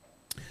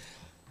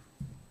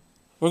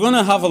We're going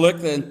to have a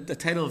look. The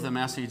title of the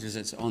message, as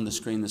it's on the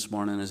screen this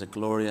morning, is A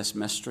Glorious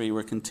Mystery.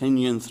 We're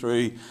continuing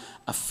through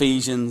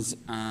Ephesians,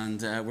 and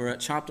we're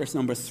at chapter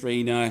number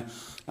 3 now,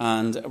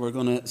 and we're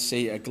going to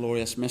see a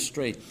glorious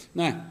mystery.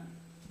 Now,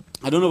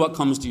 I don't know what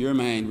comes to your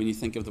mind when you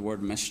think of the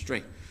word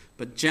mystery,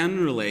 but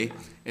generally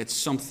it's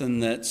something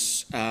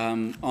that's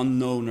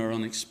unknown or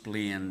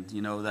unexplained.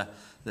 You know,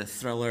 the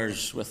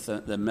thrillers with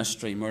the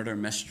mystery, murder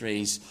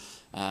mysteries,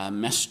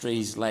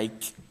 mysteries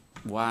like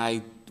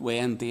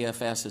when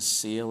DFS's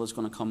sale is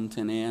going to come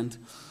to an end.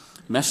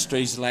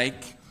 Mysteries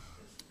like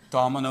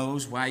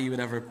Domino's, why you would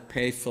ever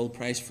pay full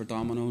price for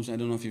Domino's. I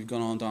don't know if you've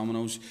gone on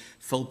Domino's.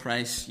 Full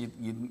price, you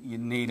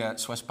need a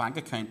Swiss bank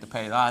account to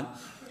pay that.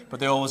 But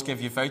they always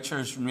give you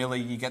vouchers, and really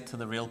you get to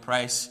the real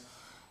price.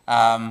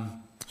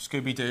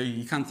 Scooby-Doo,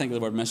 you can't think of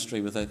the word mystery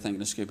without thinking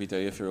of Scooby-Doo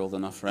if you're old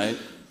enough, right?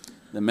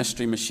 The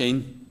Mystery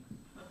Machine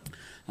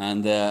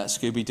and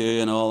Scooby-Doo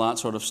and all that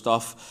sort of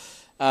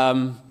stuff.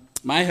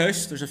 My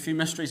house, there's a few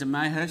mysteries in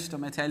my house.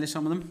 Don't I tell you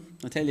some of them?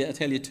 I'll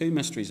tell you two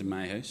mysteries in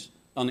my house.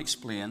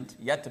 Unexplained,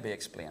 yet to be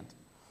explained.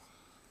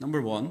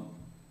 Number one,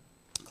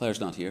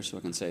 Claire's not here, so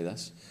I can say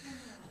this,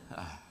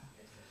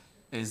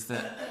 is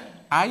that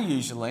I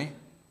usually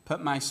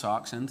put my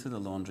socks into the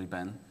laundry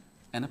bin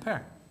in a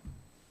pair.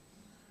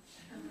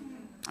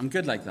 I'm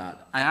good like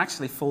that. I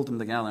actually fold them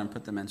together and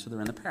put them in so they're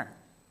in a pair.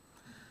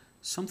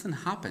 Something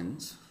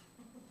happens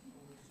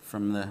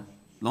from the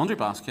laundry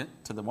basket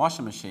to the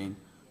washing machine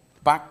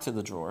back to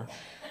the drawer,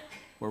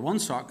 where one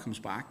sock comes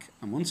back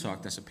and one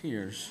sock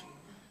disappears,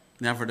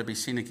 never to be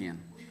seen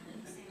again.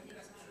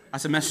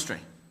 That's a mystery.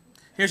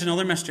 Here's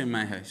another mystery in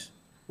my house.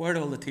 Where do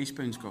all the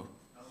teaspoons go?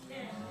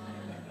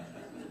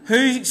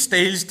 Who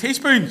steals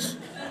teaspoons?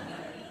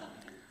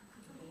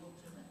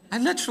 I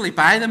literally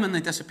buy them and they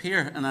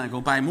disappear, and then I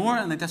go buy more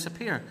and they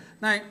disappear.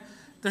 Now,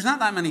 there's not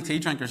that many tea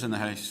drinkers in the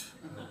house.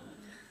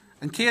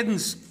 And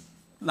Caden's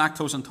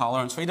lactose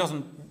intolerant, so he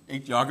doesn't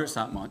eat yogurts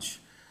that much.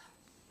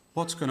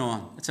 What's going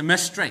on? It's a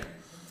mystery.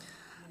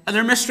 And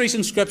there are mysteries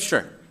in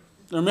Scripture.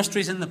 There are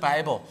mysteries in the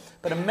Bible.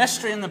 But a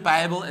mystery in the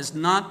Bible is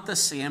not the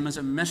same as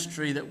a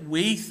mystery that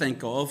we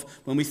think of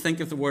when we think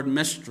of the word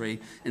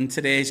mystery in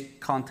today's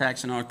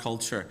context in our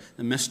culture.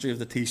 The mystery of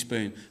the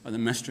teaspoon or the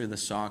mystery of the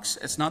socks.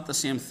 It's not the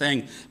same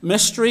thing.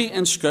 Mystery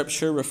in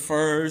Scripture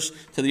refers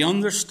to the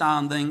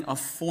understanding of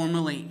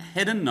formerly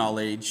hidden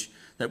knowledge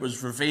that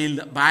was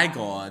revealed by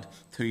God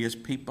to his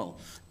people.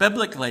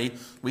 Biblically,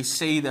 we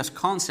see this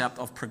concept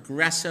of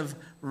progressive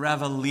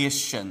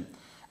revelation.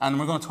 And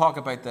we're going to talk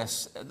about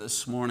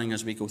this morning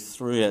as we go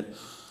through it.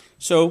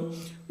 So,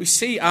 we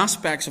see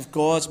aspects of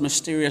God's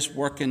mysterious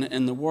work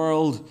in the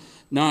world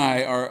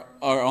now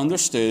are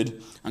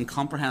understood and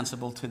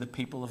comprehensible to the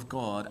people of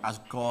God as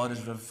God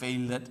has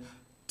revealed it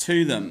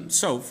to them.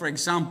 So, for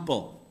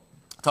example,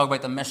 talk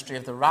about the mystery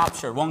of the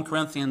rapture. 1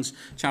 Corinthians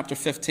chapter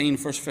 15,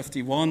 verse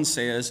 51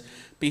 says,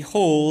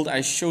 "Behold,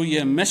 I show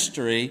you a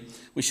mystery.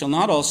 We shall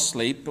not all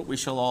sleep, but we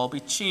shall all be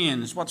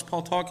changed." What's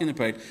Paul talking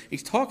about?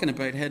 He's talking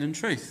about hidden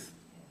truth.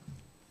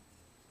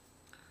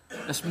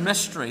 This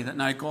mystery that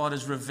now God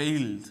has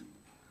revealed,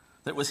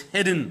 that was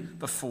hidden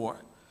before.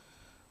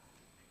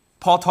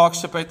 Paul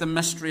talks about the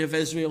mystery of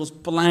Israel's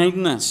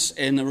blindness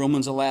in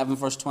Romans 11,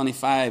 verse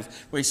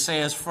 25, where he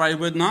says, "For I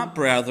would not,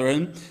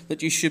 brethren,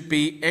 that you should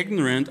be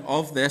ignorant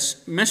of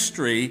this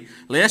mystery,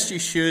 lest you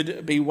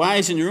should be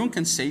wise in your own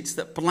conceits,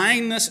 that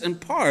blindness in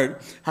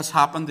part has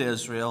happened to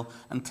Israel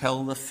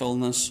until the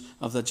fullness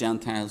of the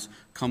Gentiles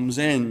comes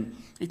in."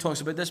 He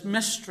talks about this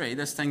mystery,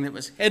 this thing that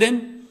was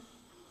hidden,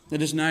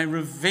 that is now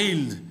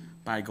revealed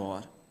by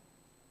God.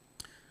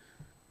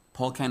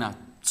 Paul kind of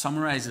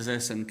summarizes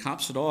this and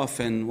caps it off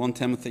in 1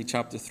 Timothy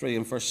chapter 3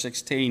 and verse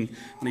 16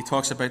 when he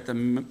talks about the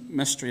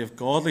mystery of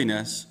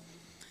godliness.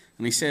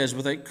 And he says,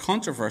 "Without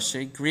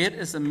controversy, great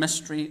is the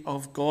mystery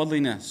of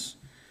godliness.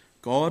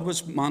 God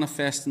was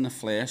manifest in the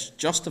flesh,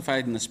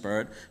 justified in the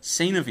Spirit,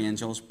 seen of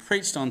angels,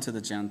 preached unto the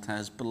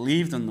Gentiles,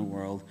 believed in the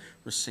world,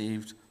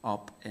 received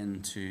up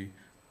into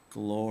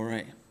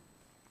glory."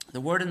 The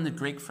word in the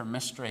Greek for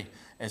mystery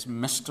is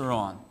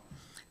mysteron.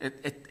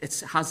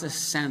 It has a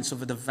sense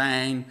of a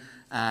divine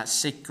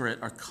secret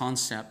or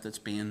concept that's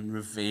being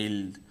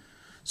revealed.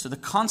 So the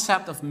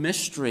concept of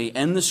mystery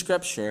in the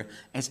Scripture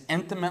is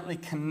intimately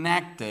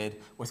connected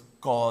with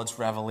God's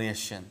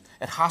revelation.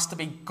 It has to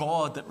be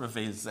God that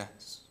reveals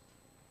this.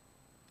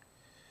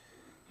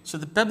 So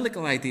the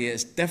biblical idea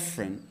is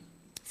different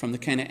from the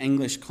kind of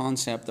English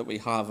concept that we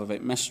have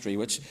about mystery,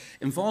 which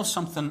involves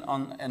something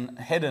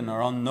hidden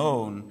or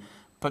unknown.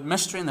 But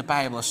mystery in the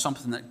Bible is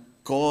something that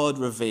God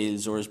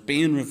reveals or is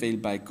being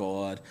revealed by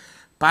God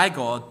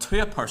to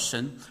a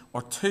person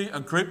or to a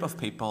group of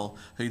people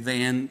who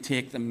then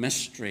take the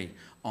mystery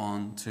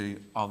on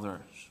to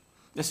others.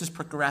 This is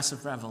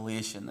progressive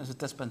revelation. This is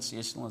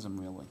dispensationalism,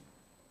 really,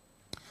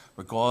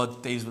 where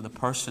God deals with a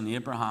person,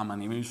 Abraham,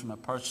 and he moves from a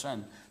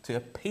person to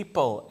a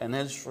people in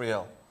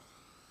Israel.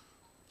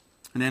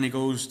 And then he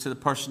goes to the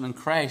person in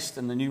Christ,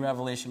 and the new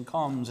revelation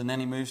comes, and then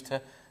he moves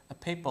to a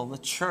people, the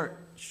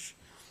church.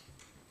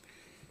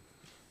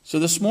 So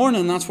this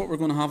morning, that's what we're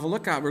going to have a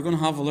look at. We're going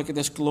to have a look at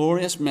this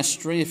glorious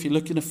mystery. If you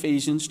look in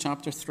Ephesians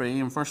chapter 3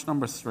 and verse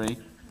number 3,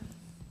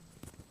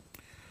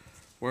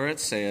 where it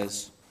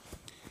says,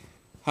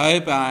 how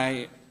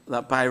by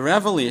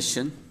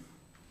revelation,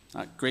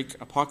 that Greek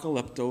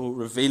apocalypto,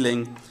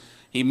 revealing,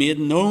 he made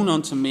known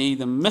unto me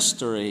the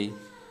mystery,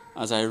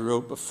 as I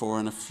wrote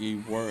before in a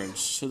few words.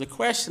 So the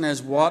question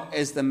is, what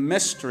is the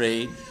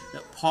mystery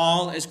that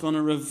Paul is going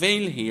to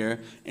reveal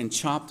here in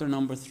chapter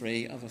number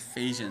 3 of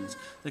Ephesians?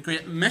 The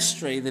great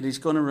mystery that he's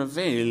going to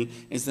reveal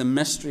is the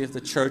mystery of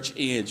the church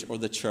age, or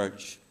the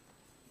church.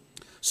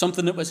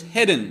 Something that was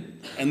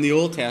hidden in the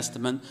Old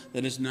Testament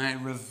that is now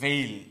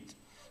revealed.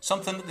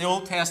 Something that the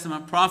Old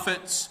Testament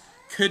prophets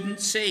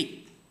couldn't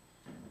see.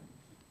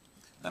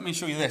 Let me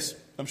show you this.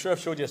 I'm sure I've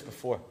showed you this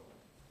before.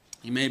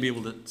 You may be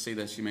able to see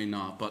this, you may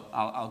not, but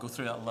I'll go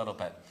through it a little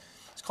bit.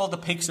 It's called the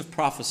peaks of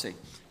prophecy.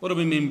 What do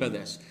we mean by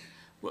this?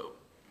 Well,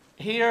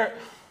 here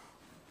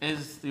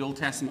is the Old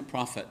Testament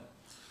prophet.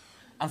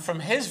 And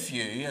from his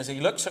view, as he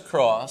looks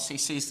across, he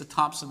sees the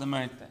tops of the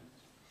mountain.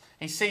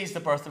 He sees the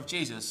birth of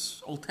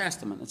Jesus, Old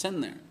Testament, it's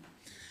in there.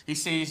 He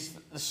sees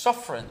the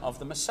suffering of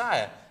the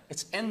Messiah.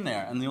 It's in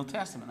there in the Old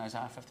Testament,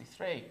 Isaiah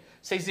 53. He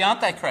sees the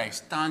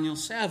Antichrist, Daniel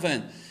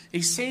 7.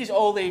 He sees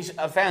all these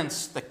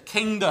events, the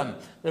kingdom,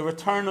 the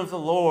return of the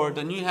Lord,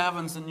 the new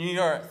heavens, the new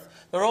earth.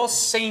 They're all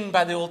seen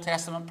by the Old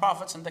Testament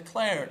prophets and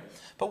declared.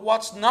 But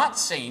what's not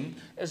seen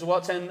is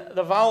what's in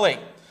the valley,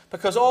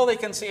 because all they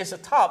can see is the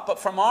top. But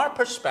from our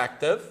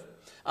perspective,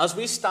 as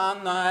we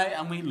stand now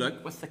and we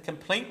look with the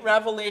complete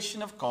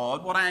revelation of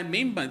God, what I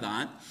mean by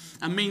that,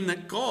 I mean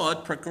that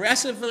God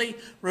progressively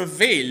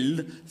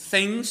revealed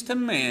things to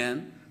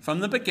men from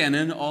the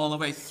beginning all the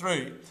way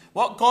through.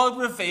 What God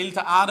revealed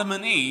to Adam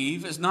and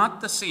Eve is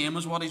not the same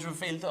as what he's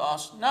revealed to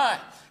us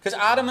now. Because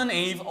Adam and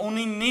Eve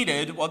only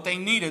needed what they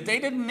needed. They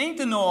didn't need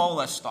to know all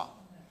this stuff.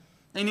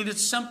 They needed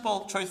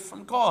simple truth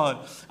from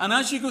God. And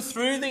as you go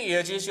through the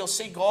ages, you'll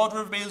see God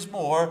reveals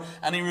more,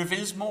 and he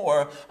reveals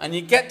more. And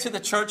you get to the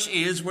church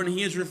age when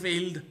he has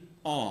revealed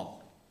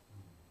all.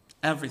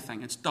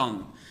 Everything. It's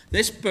done.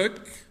 This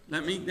book,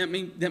 let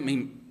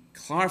me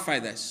clarify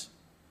this.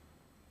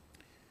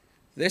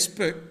 This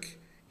book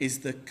is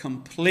the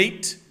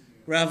complete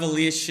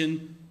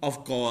revelation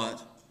of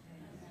God.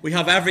 We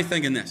have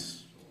everything in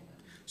this.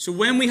 So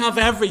when we have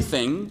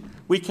everything,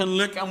 we can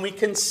look and we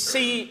can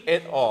see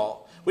it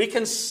all. We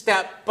can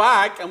step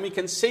back and we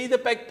can see the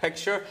big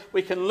picture.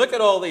 We can look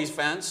at all these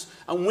events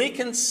and we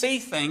can see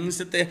things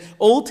that the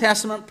Old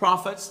Testament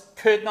prophets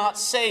could not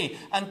see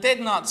and did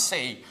not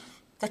see.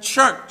 The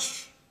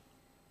church,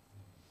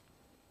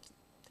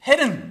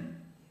 hidden.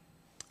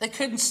 They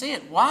couldn't see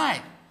it.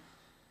 Why?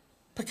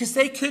 Because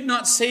they could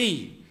not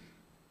see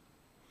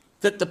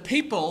that the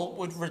people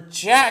would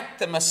reject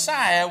the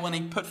Messiah when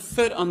he put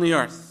foot on the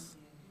earth.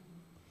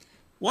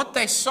 What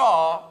they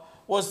saw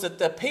was that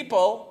the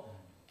people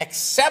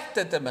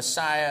accepted the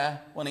Messiah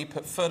when he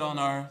put foot on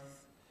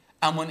earth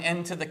and went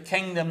into the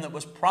kingdom that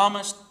was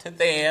promised to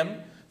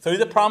them through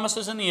the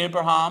promises in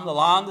Abraham, the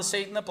land, the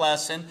seed, and the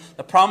blessing.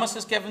 The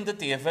promises given to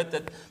David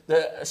that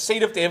the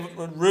seed of David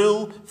would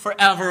rule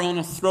forever on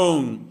a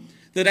throne.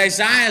 That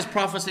Isaiah's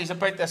prophecies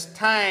about this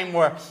time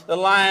where the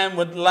lamb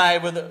would lie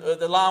with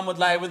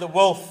the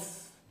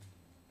wolf.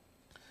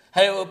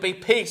 How it would be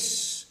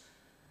peace.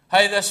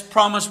 How this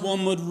promised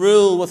one would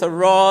rule with a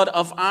rod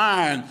of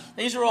iron.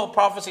 These are all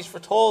prophecies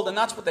foretold, and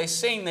that's what they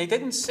seen. They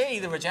didn't see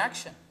the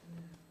rejection.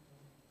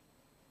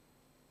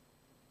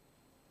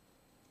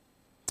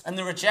 And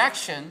the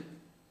rejection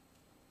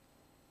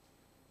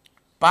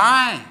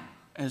by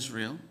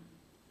Israel,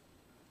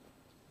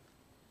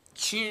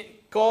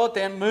 God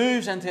then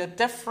moves into a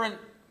different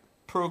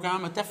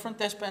program, a different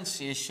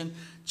dispensation,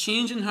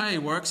 changing how he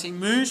works. He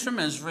moves from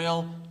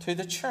Israel to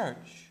the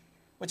church,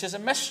 which is a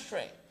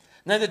mystery.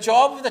 Now, the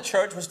job of the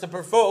church was to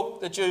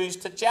provoke the Jews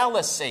to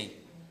jealousy.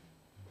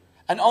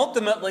 And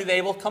ultimately,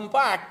 they will come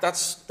back.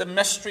 That's the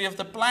mystery of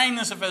the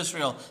blindness of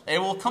Israel. They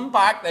will come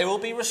back. They will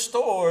be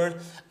restored.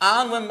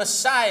 And when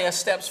Messiah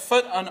steps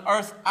foot on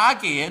earth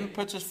again,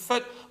 puts his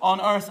foot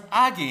on earth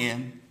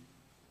again,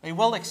 they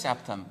will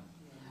accept him.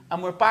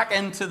 And we're back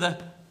into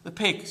the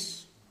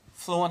peaks,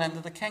 flowing into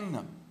the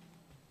kingdom.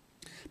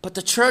 But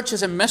the church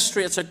is a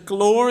mystery. It's a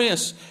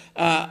glorious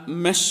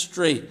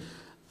mystery.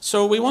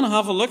 So we want to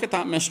have a look at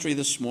that mystery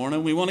this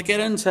morning. We want to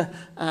get into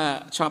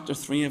chapter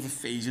 3 of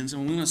Ephesians,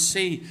 and we want to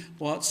see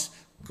what's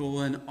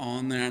going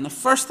on there. And the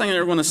first thing that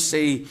we're going to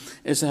see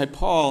is how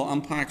Paul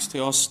unpacks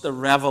to us the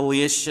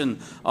revelation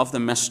of the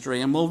mystery.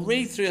 And we'll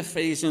read through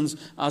Ephesians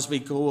as we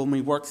go and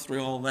we work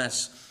through all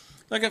this.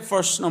 Look at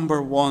verse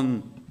number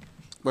 1,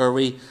 where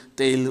we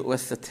deal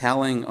with the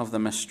telling of the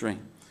mystery.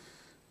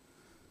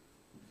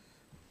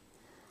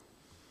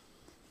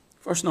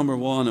 Verse number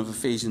 1 of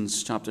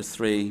Ephesians chapter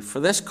 3. For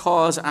this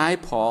cause I,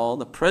 Paul,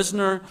 the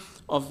prisoner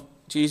of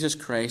Jesus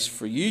Christ,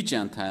 for you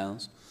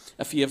Gentiles,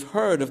 if ye have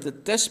heard of the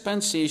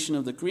dispensation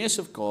of the grace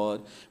of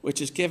God,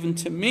 which is given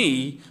to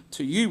me,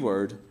 to you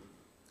word,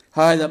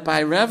 how that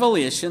by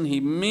revelation he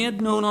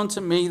made known unto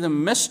me the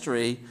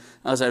mystery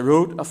as I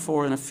wrote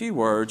afore in a few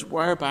words,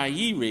 whereby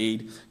ye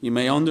read, you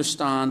may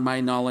understand my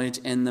knowledge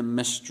in the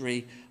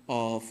mystery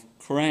of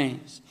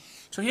Christ.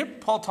 So here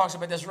Paul talks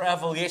about this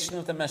revelation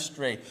of the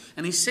mystery.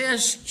 And he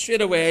says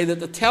straight away that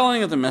the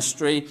telling of the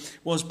mystery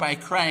was by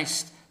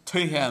Christ to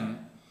him.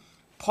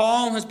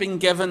 Paul has been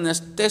given this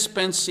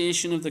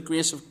dispensation of the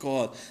grace of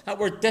God. That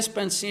word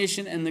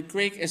dispensation in the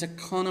Greek is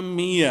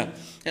ekonomia.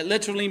 It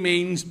literally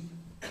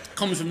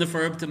comes from the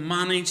verb to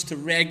manage, to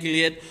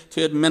regulate,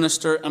 to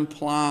administer and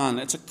plan.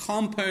 It's a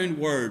compound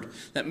word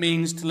that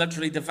means to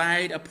literally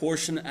divide,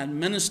 apportion,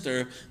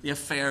 administer the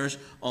affairs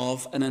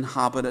of an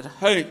inhabited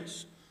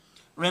house.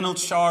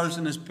 Reynolds Shars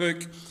in his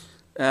book,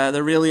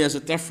 There Really Is a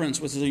Difference,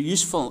 which is a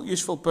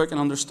useful book in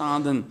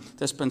understanding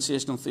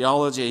dispensational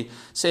theology,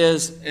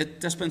 says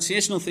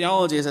dispensational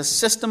theology is a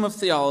system of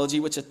theology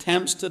which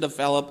attempts to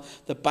develop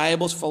the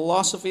Bible's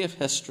philosophy of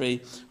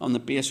history on the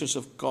basis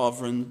of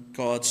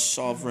God's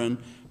sovereign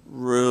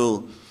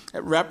rule.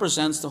 It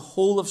represents the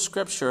whole of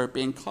Scripture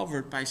being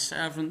covered by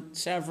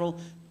several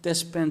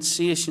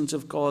dispensations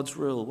of God's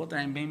rule. What do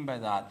I mean by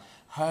that?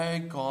 How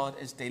God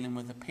is dealing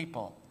with the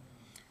people.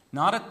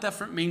 Not at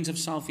different means of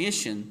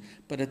salvation,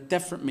 but at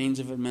different means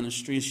of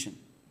administration.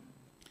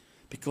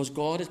 Because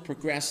God is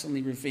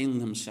progressively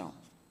revealing himself.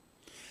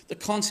 The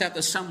concept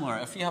is similar.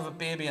 If you have a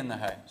baby in the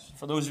house,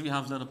 for those of you who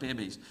have little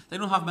babies, they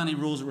don't have many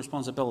roles or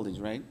responsibilities,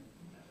 right?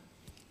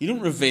 You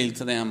don't reveal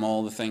to them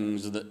all the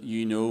things that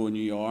you know and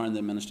you are and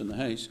they minister in the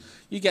house.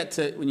 You get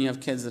to, when you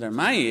have kids that are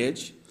my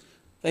age,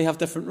 they have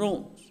different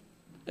roles.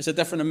 It's a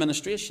different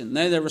administration.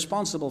 Now they're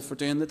responsible for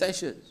doing the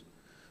dishes,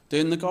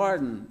 doing the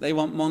garden. They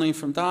want money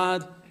from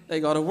dad. They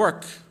got to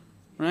work,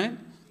 right?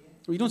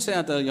 Well, you don't say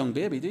that to a young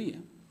baby, do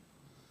you?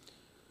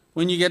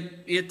 When you get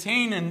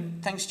 18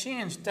 and things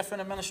change,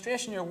 different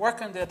administration, you're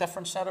working to a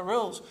different set of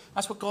rules.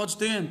 That's what God's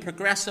doing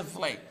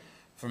progressively.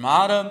 From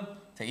Adam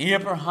to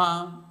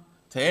Abraham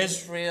to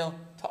Israel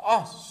to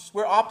us.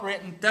 We're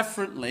operating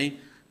differently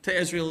to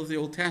Israel of the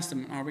Old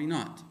Testament, are we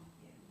not?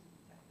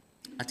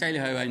 I tell you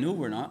how I know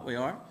we're not. We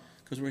are,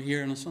 because we're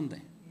here on a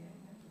Sunday.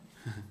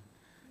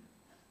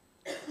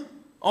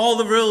 All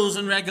the rules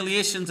and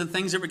regulations and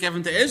things that were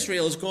given to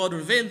Israel as God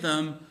revealed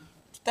them,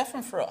 it's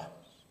different for us.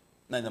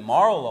 Now, the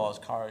moral laws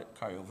carry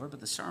over, but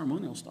the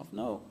ceremonial stuff,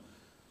 no.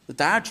 The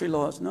dietary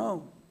laws,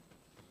 no.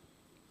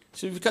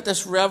 So we've got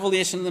this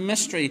revelation of the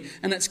mystery,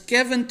 and it's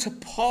given to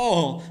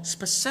Paul,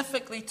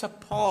 specifically to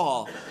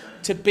Paul,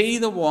 to be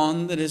the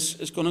one that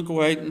is going to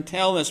go out and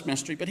tell this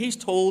mystery. But he's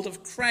told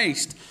of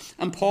Christ.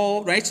 And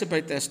Paul writes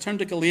about this. Turn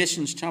to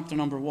Galatians chapter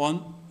number 1.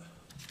 A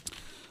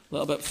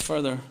little bit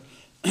further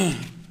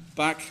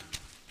back.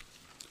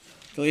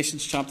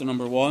 Galatians chapter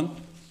number 1.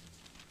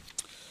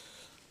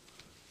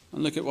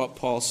 And look at what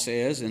Paul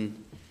says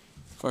in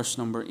verse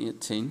number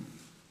 18.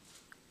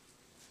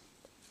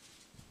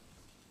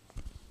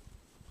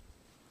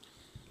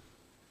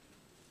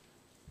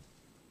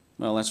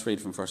 Well, let's read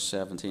from verse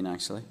 17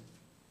 actually.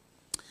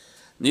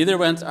 Neither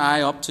went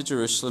I up to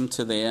Jerusalem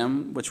to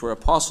them which were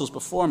apostles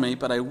before me,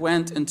 but I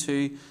went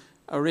into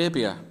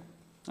Arabia.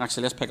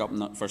 Actually, let's pick up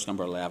verse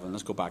number 11.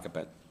 Let's go back a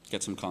bit,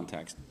 get some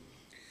context.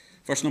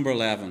 Verse number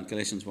 11,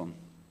 Galatians 1.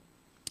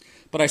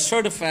 But I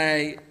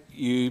certify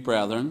you,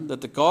 brethren,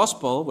 that the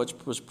gospel which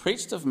was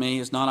preached of me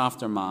is not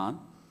after man.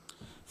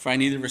 For I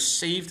neither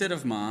received it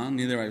of man,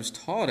 neither I was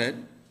taught it,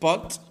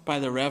 but by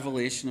the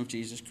revelation of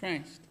Jesus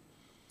Christ.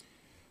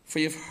 For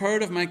you have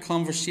heard of my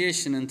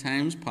conversation in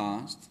times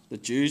past, the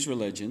Jews'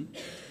 religion,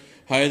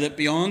 how that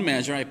beyond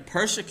measure I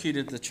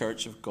persecuted the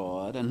church of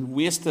God and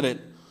wasted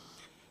it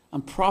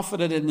and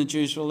profited in the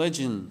Jews'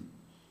 religion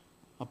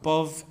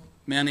above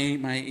many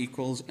my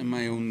equals in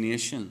my own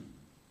nation,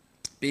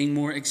 being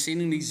more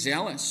exceedingly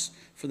zealous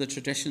for the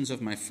traditions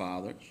of my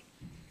fathers.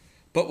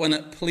 But when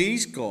it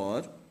pleased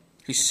God,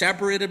 who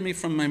separated me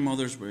from my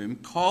mother's womb,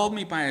 called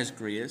me by his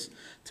grace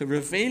to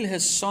reveal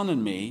his Son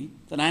in me,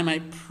 that I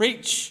might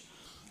preach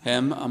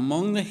him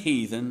among the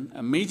heathen,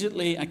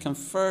 immediately I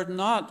conferred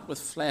not with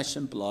flesh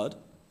and blood.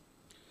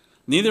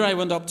 Neither I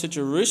went up to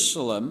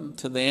Jerusalem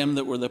to them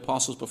that were the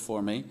apostles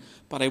before me,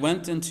 but I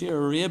went into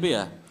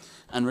Arabia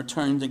and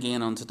returned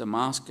again unto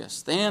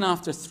Damascus. Then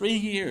after 3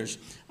 years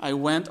I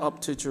went up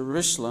to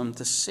Jerusalem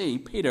to see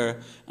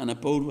Peter and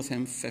abode with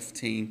him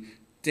 15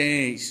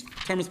 days.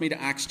 Turn with me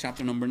to Acts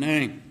chapter number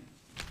 9.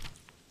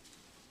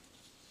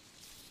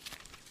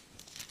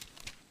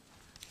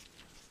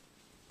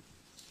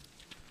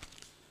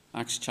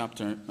 Acts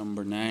chapter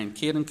number 9.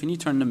 Caden, can you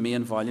turn the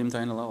main volume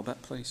down a little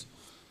bit, please?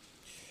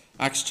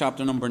 Acts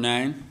chapter number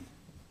 9.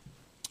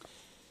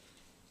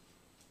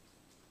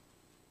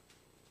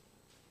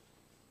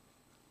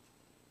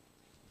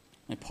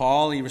 Now,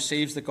 Paul, he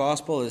receives the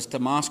gospel, his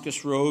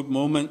Damascus Road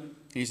moment.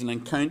 He's an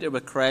encounter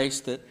with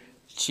Christ that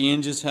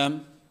changes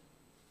him.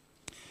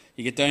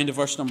 You get down to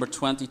verse number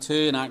 22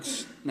 in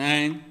Acts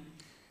 9. It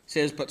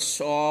says, But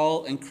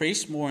Saul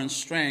increased more in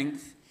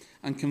strength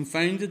and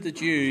confounded the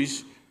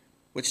Jews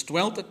which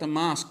dwelt at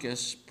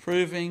Damascus,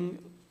 proving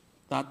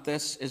that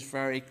this is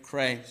very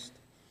Christ.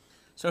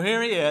 So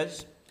here he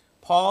is.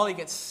 Paul, he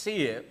gets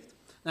saved.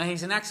 Now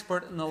he's an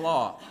expert in the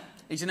law.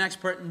 He's an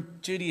expert in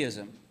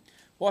Judaism.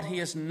 What he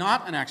is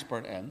not an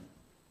expert in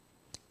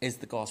is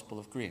the gospel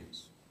of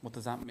grace. What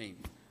does that mean?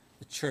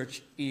 The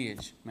church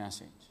age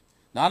message.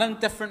 Not a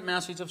different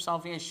message of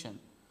salvation,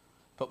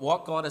 but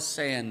what God is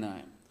saying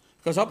now.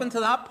 Because up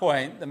until that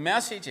point, the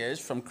message is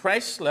from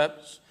Christ's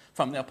lips,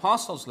 from the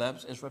apostles'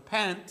 lips, is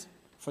repent,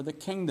 for the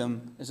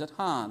kingdom is at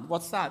hand.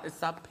 What's that? It's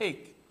that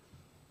peak.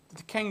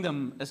 The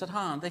kingdom is at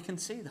hand. They can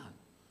see that.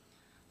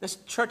 This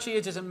church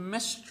age is a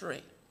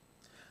mystery.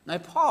 Now,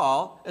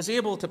 Paul is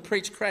able to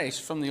preach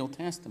Christ from the Old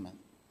Testament.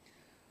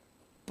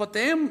 But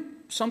then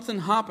something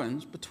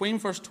happens between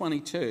verse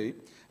 22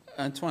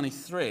 and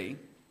 23. It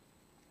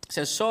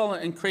says, Saul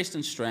increased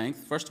in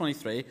strength, verse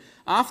 23.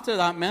 After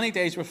that, many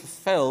days were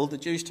fulfilled. The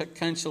Jews took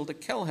counsel to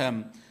kill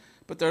him.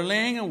 But their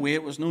laying in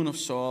wait was known of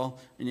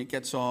Saul. And it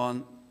gets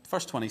on,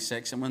 verse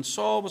 26. And when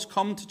Saul was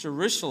come to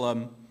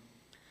Jerusalem,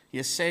 he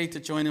essayed to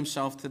join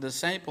himself to the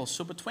disciples.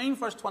 So between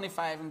verse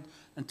 25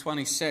 and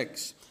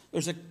 26,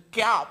 there's a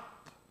gap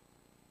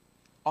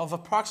of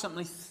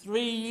approximately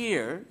 3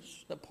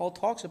 years that Paul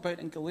talks about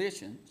in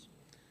Galatians,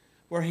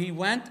 where he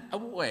went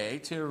away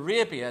to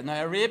Arabia.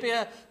 Now,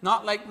 Arabia,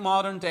 not like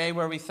modern day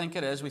where we think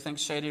it is. We think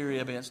Saudi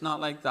Arabia. It's not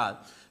like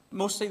that.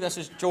 Mostly this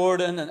is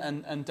Jordan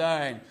and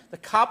down. The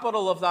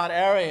capital of that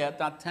area at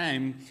that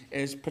time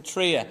is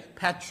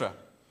Petra.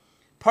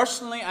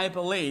 Personally, I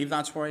believe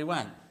that's where he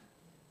went.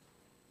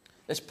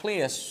 This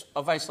place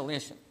of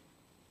isolation,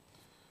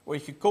 where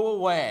he could go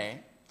away,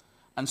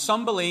 and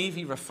some believe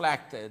he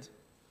reflected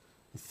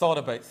and thought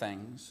about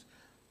things.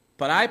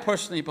 But I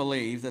personally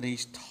believe that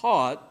he's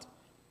taught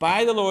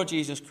by the Lord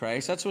Jesus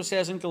Christ. That's what it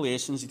says in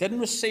Galatians. He didn't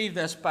receive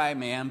this by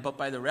man, but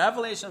by the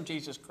revelation of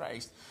Jesus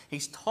Christ.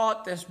 He's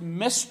taught this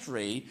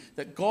mystery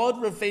that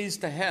God reveals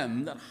to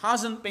him that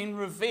hasn't been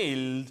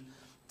revealed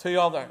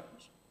to others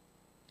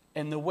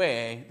in the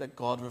way that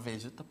God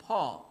reveals it to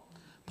Paul.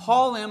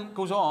 Paul then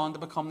goes on to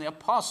become the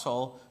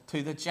apostle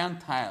to the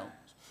Gentiles.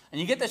 And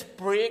you get this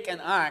break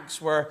in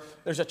Acts where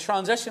there's a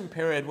transition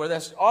period where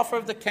this offer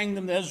of the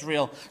kingdom to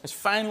Israel is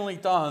finally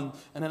done.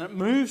 And then it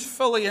moves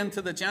fully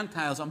into the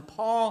Gentiles. And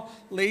Paul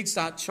leads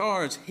that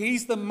charge.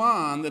 He's the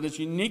man that is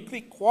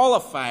uniquely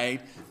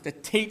qualified to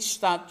teach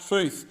that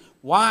truth.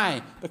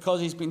 Why?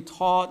 Because he's been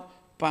taught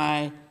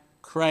by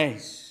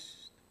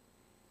Christ.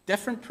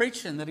 Different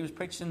preaching that he was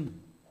preaching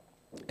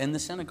in the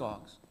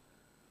synagogues.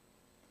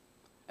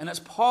 And it's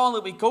Paul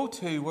that we go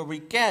to where we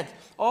get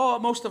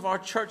most of our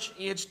church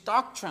age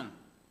doctrine.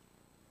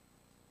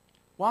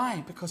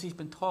 Why? Because he's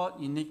been taught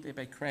uniquely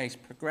by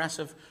Christ.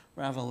 Progressive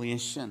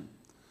revelation.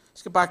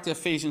 Let's go back to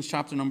Ephesians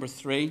chapter number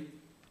 3.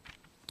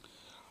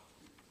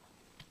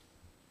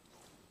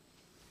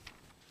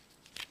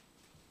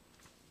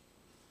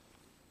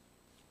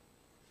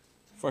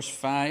 Verse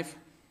 5.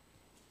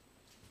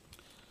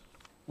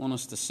 I want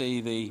us to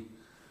see the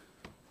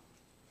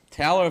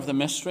teller of the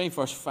mystery,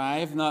 verse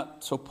 5.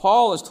 So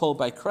Paul is told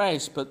by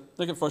Christ, but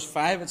look at verse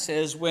 5. It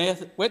says,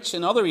 which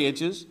in other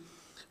ages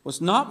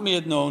was not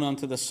made known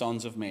unto the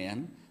sons of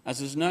men, as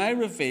is now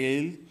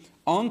revealed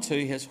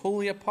unto his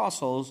holy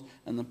apostles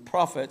and the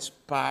prophets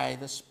by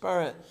the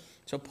Spirit.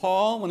 So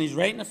Paul, when he's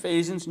writing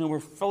Ephesians, we're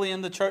fully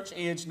in the church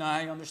age now,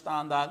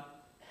 understand that,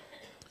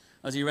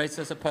 as he writes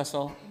this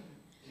epistle.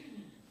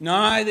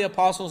 Now the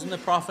apostles and the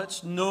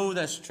prophets know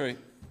this truth.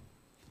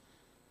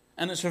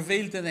 And it's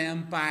revealed to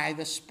them by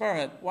the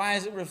Spirit. Why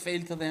is it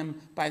revealed to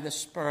them by the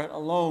Spirit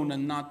alone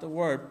and not the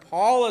Word?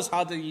 Paul has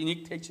had the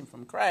unique teaching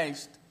from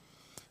Christ.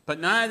 But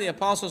now the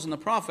apostles and the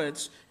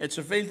prophets, it's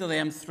revealed to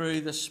them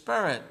through the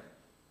Spirit.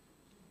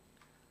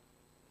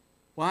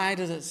 Why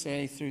does it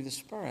say through the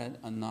Spirit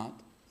and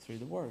not through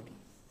the Word?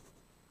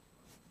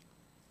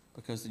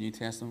 Because the New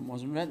Testament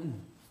wasn't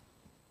written.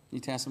 The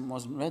New Testament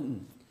wasn't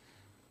written.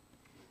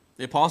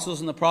 The apostles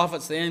and the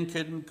prophets then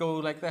couldn't go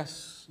like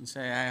this and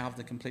say, I have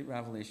the complete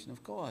revelation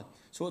of God.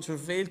 So it's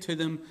revealed to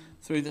them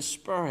through the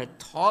Spirit,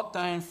 taught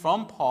down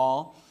from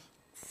Paul,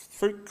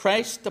 through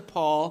Christ to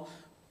Paul,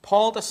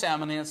 Paul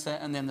disseminates it,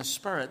 and then the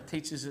Spirit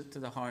teaches it to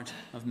the hearts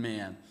of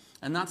men.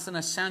 And that's an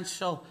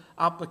essential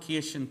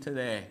application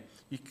today.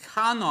 You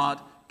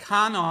cannot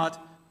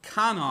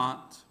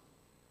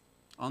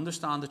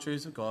understand the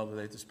truths of God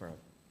without the Spirit.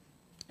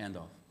 End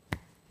of.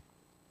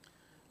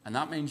 And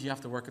that means you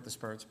have to work at the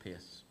Spirit's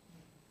pace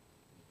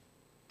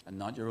and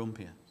not your own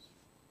pace.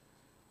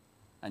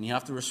 And you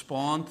have to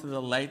respond to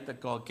the light that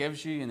God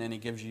gives you, and then He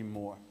gives you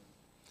more.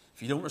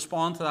 If you don't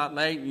respond to that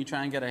light and you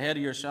try and get ahead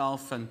of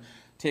yourself and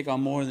take on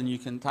more than you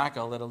can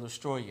tackle, it'll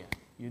destroy you.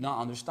 You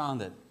not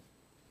understand it.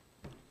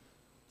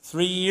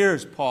 3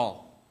 years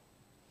Paul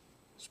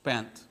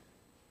spent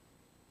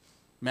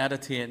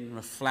meditating,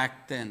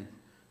 reflecting,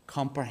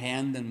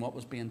 comprehending what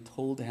was being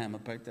told to him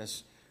about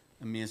this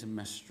amazing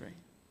mystery.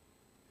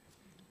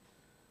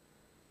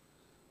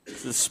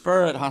 So the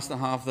Spirit has to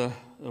have the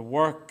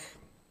work.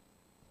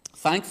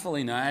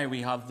 Thankfully now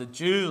we have the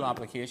dual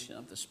application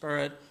of the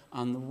Spirit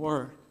and the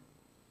Word.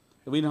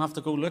 We don't have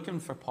to go looking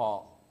for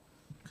Paul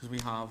because we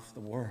have the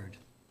Word.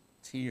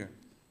 It's here.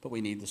 But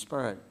we need the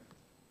Spirit.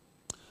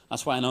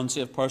 That's why an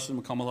unsaved person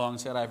would come along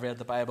and say, I've read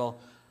the Bible.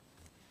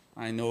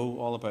 I know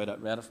all about it.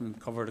 Read it from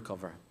cover to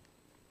cover.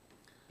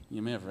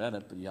 You may have read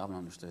it, but you haven't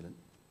understood it.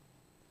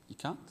 You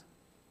can't.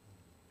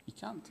 You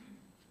can't.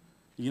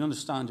 You can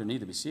understand your need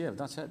to be saved.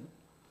 That's it.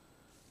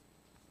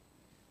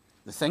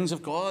 The things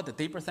of God, the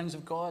deeper things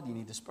of God, you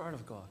need the Spirit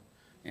of God.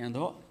 And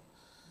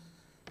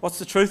what's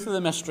the truth of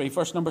the mystery?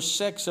 Verse number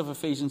 6 of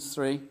Ephesians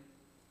 3.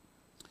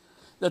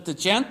 That the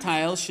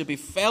Gentiles should be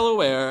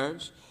fellow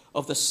heirs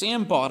of the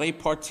same body,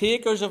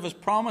 partakers of his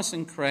promise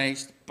in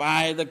Christ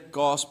by the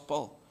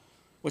gospel,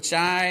 which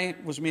I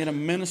was made a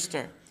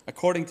minister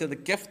according to the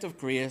gift of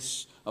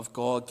grace of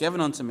God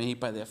given unto me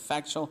by the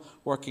effectual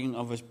working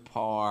of his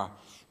power.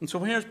 And so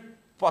here's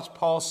what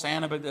Paul's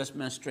saying about this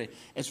mystery.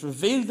 It's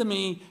revealed to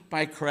me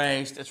by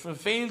Christ. It's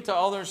revealed to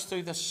others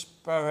through the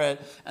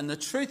Spirit. And the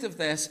truth of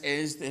this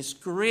is this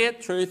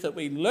great truth that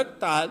we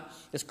looked at,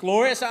 this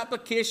glorious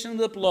application of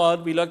the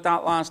blood we looked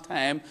at last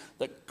time,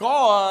 that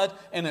God,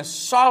 in his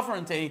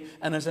sovereignty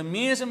and his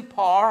amazing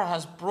power,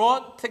 has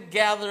brought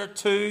together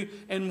two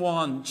in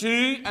one,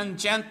 Jew and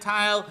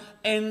Gentile,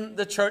 in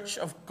the church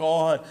of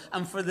God.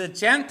 And for the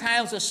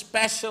Gentiles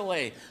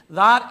especially,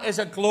 that is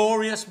a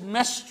glorious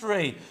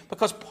mystery.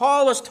 Because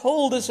Paul has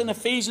told us in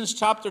Ephesians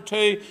chapter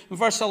 2,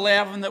 verse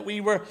 11, that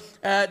we were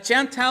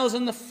Gentiles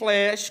in the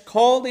flesh,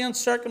 called the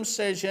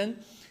uncircumcision,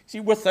 see,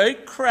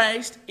 without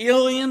Christ,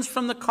 aliens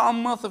from the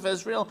commonwealth of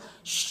Israel,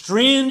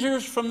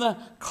 strangers from the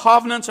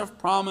covenants of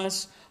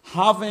promise,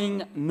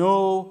 having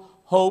no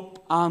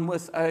hope and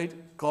without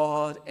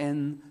God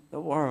in the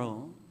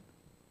world.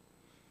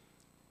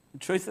 The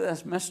truth of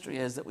this mystery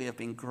is that we have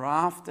been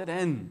grafted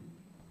in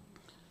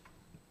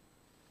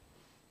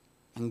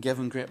and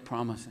given great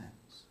promises,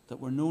 that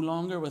we're no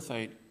longer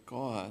without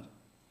God.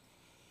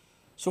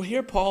 So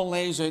here Paul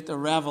lays out the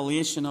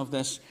revelation of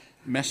this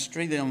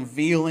mystery, the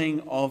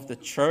unveiling of the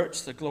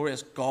church, the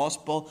glorious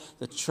gospel,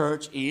 the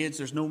church age.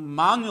 There's no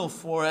manual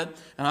for it.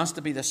 It has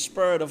to be the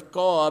Spirit of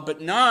God. But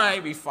now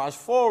we fast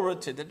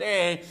forward to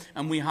today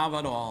and we have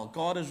it all.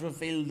 God has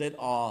revealed it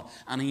all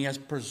and he has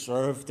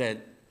preserved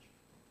it.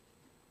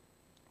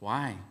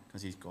 Why?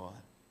 Because he's God.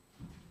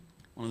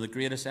 One of the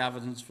greatest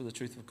evidence for the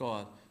truth of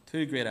God.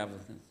 Two great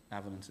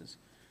evidences.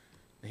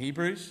 The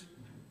Hebrews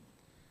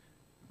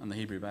and the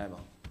Hebrew Bible.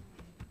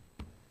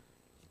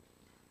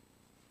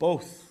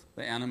 Both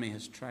the enemy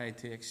has tried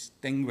to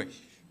extinguish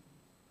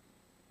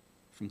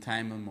from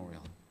time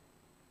immemorial.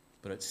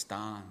 But it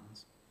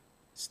stands.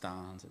 It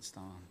stands. It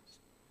stands.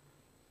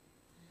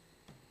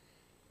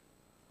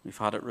 We've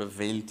had it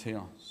revealed to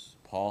us.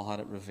 Paul had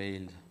it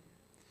revealed.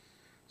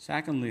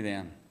 Secondly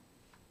then,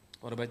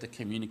 what about the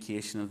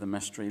communication of the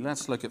mystery?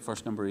 Let's look at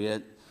verse number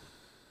 8.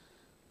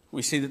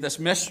 We see that this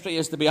mystery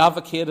is to be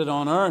advocated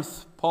on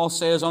earth. Paul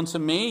says, unto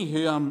me,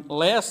 who am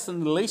less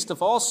than the least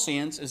of all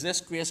saints, is this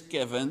grace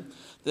given,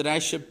 that I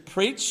should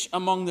preach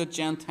among the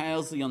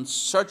Gentiles the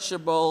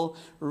unsearchable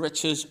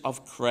riches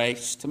of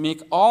Christ, to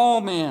make all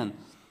men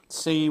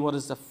see what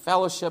is the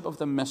fellowship of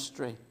the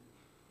mystery,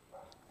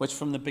 which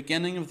from the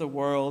beginning of the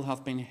world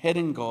hath been hid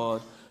in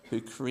God,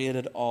 who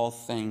created all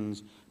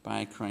things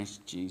by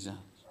Christ Jesus.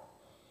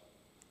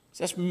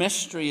 This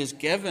mystery is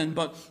given,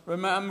 but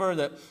remember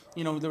that,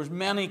 there's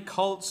many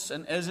cults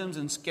and isms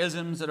and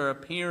schisms that are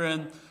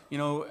appearing,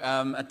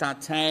 at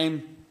that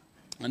time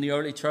in the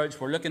early church.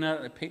 We're looking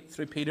at it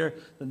through Peter,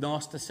 the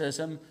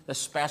Gnosticism, the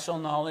special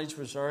knowledge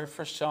reserved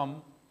for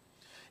some.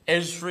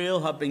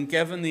 Israel had been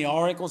given the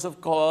oracles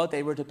of God.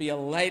 They were to be a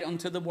light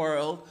unto the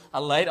world, a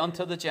light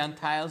unto the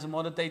Gentiles. And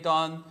what had they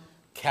done?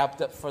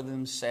 Kept it for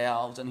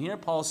themselves. And here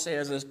Paul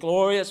says this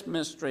glorious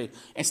mystery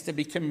is to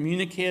be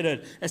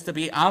communicated, is to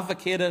be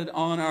advocated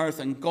on earth.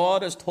 And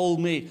God has told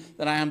me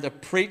that I am to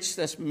preach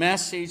this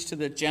message to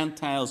the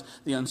Gentiles,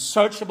 the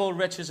unsearchable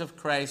riches of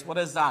Christ. What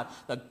is that?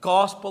 The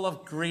gospel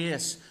of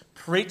grace.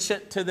 Preach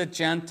it to the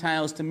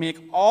Gentiles to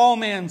make all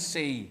men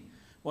see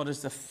what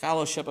is the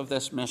fellowship of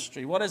this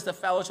mystery. What is the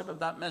fellowship of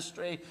that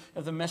mystery?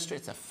 Of the mystery,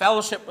 it's a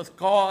fellowship with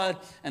God,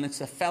 and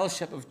it's a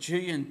fellowship of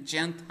Jew and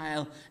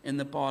Gentile in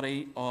the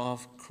body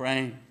of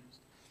Christ.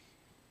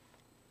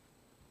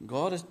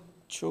 God has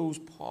chose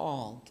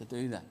Paul to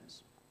do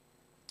this,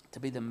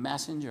 to be the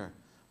messenger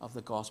of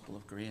the gospel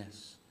of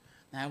grace.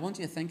 Now I want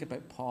you to think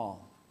about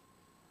Paul.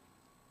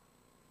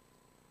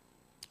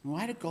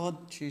 Why did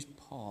God choose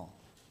Paul?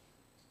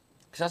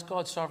 Because that's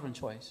God's sovereign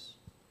choice.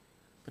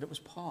 But it was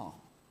Paul.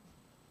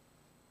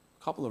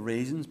 A couple of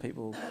reasons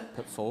people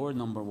put forward.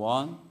 Number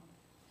one,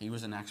 he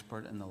was an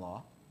expert in the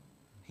law.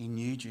 He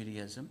knew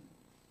Judaism.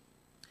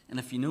 And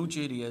if you know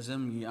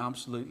Judaism, you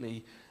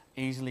absolutely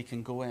easily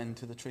can go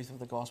into the truth of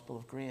the gospel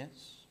of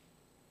grace.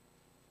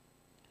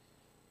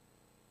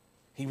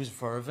 He was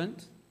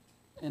fervent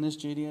in his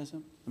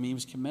Judaism. He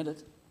was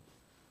committed.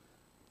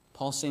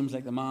 Paul seems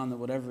like the man that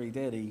whatever he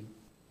did,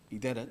 he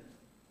did it.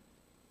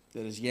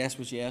 That his yes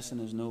was yes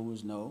and his no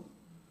was no.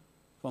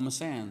 What am I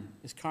saying?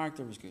 His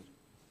character was good.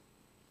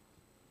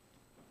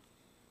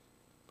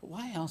 But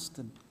why else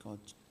did God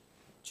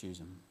choose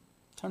him?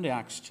 Turn to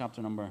Acts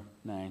chapter number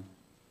 9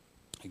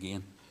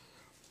 again.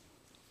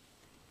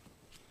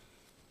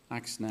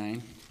 Acts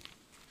 9.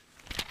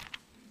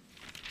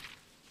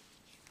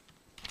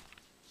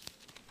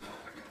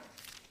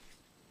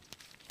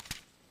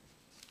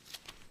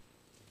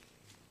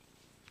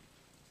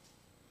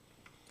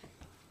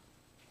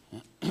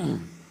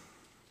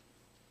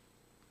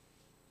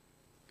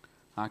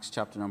 Acts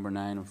chapter number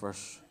 9 and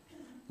verse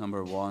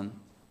number 1. It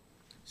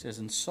says,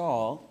 And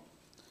Saul,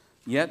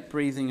 yet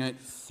breathing out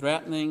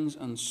threatenings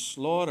and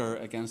slaughter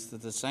against the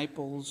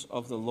disciples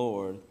of the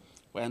Lord,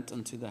 went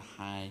unto the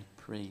high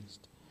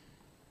priest.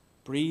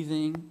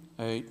 Breathing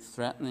out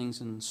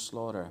threatenings and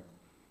slaughter.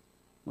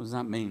 What does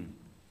that mean?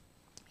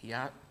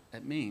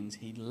 It means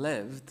he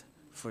lived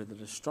for the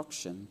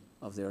destruction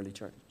of the early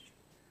church.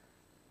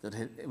 That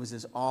it was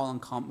his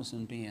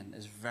all-encompassing being,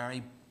 his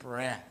very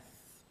breath.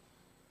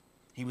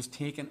 He was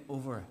taken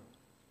over.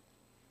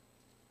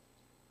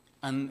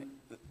 And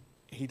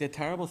he did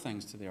terrible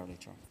things to the early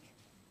church.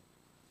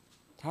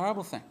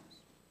 Terrible things.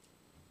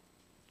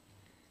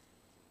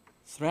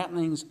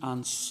 Threatenings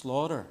and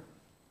slaughter.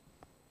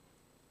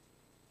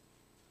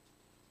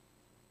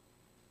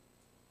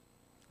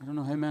 I don't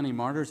know how many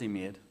martyrs he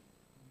made,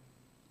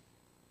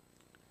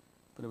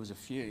 but it was a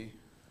few.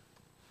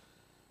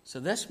 So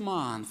this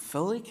man,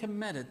 fully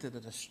committed to the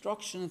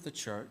destruction of the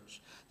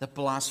church, the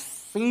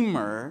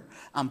blasphemer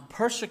and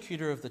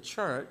persecutor of the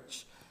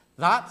church,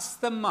 that's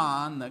the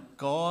man that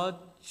God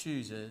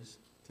chooses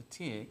to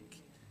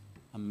take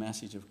a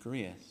message of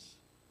grace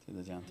to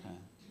the Gentiles.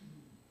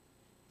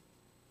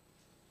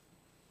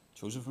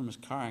 Chosen from his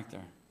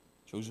character,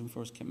 chosen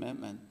for his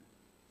commitment,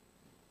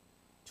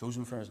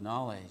 chosen for his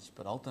knowledge,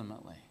 but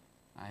ultimately,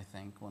 I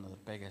think one of the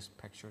biggest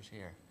pictures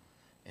here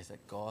is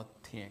that God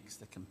takes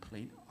the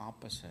complete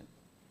opposite,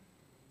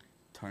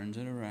 turns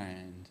it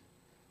around,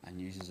 and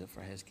uses it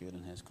for his good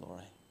and his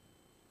glory.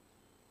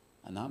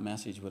 And that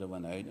message would have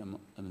went out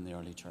in the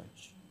early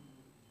church.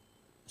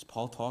 As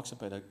Paul talks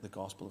about the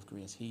gospel of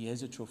grace, he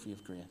is a trophy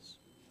of grace.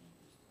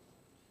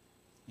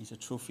 He's a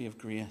trophy of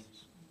grace.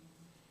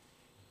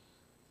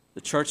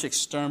 The church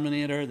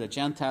exterminator, the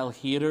Gentile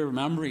hater,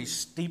 remember, he's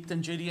steeped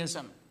in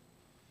Judaism.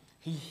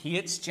 He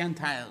hates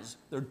Gentiles.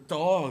 They're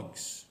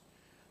dogs.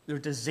 They're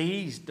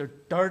diseased. They're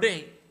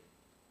dirty.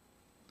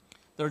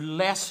 They're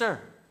lesser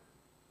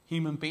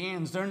human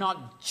beings. They're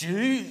not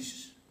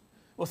Jews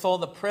with all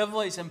the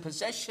privilege and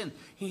position.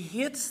 He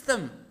hates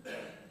them.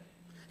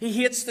 He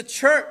hates the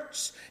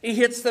church. He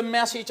hates the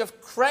message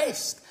of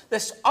Christ.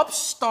 This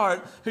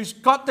upstart who's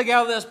got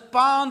together this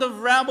band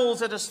of rebels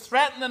that is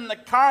threatening the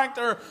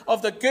character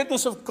of the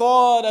goodness of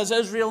God as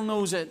Israel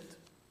knows it.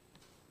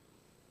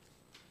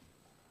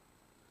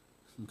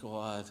 And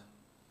God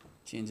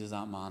changes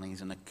that man. He's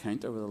an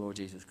encounter with the Lord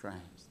Jesus Christ.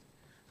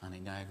 And he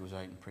now goes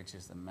out and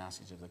preaches the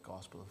message of the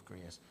gospel of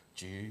grace,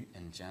 Jew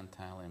and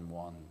Gentile in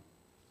one,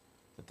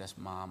 that this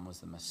man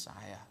was the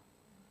Messiah.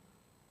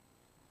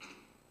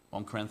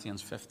 1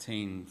 Corinthians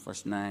 15,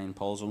 verse 9,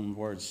 Paul's own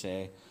words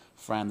say,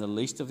 For I am the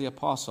least of the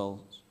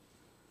apostles,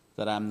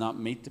 that I am not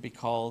meet to be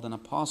called an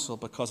apostle,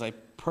 because I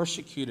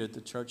persecuted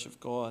the church of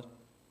God.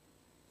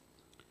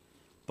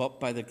 But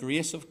by the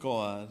grace of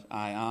God,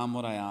 I am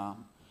what I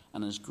am,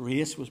 and his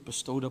grace was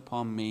bestowed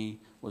upon me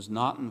was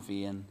not in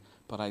vain,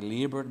 but I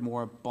labored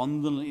more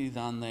abundantly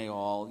than they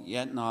all,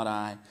 yet not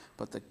I,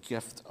 but the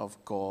gift of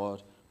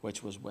God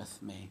which was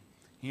with me.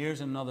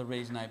 Here's another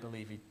reason I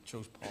believe he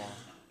chose Paul.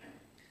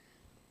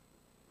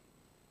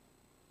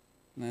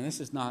 Now, this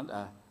is not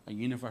a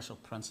universal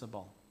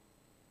principle,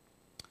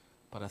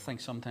 but I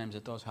think sometimes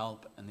it does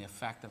help in the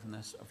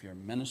effectiveness of your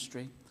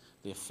ministry,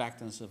 the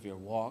effectiveness of your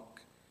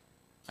walk,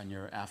 and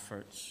your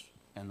efforts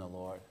in the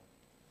Lord.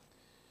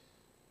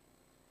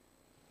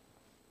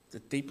 The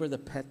deeper the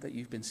pit that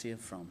you've been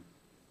saved from,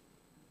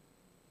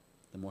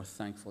 the more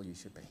thankful you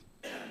should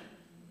be.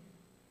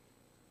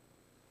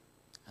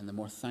 And the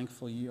more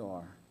thankful you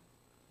are,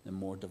 the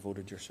more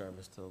devoted your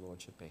service to the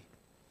Lord should be.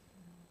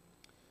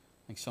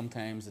 I think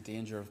sometimes the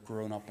danger of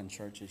growing up in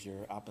church is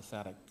you're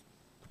apathetic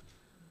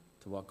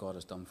to what God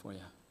has done for you.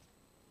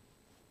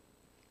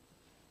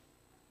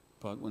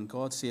 But when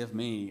God saved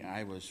me,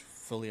 I was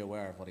fully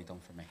aware of what he'd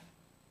done for me.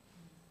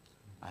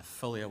 I'm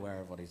fully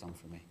aware of what he's done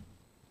for me.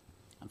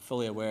 I'm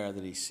fully aware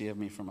that he saved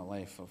me from a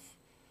life of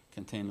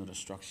continual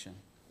destruction.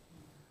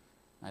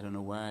 I don't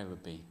know where I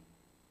would be,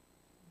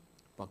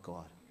 but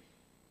God.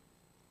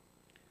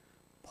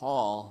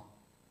 Paul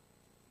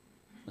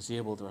was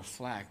able to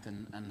reflect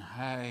on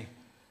how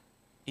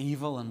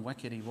evil and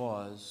wicked he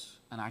was,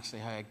 and actually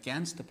how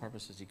against the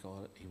purposes of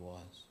God he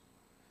was.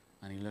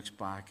 And he looks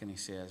back and he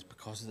says,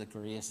 because of the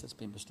grace that's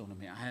been bestowed on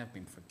me, I have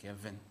been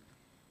forgiven,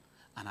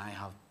 and I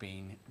have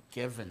been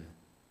given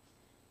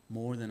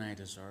more than I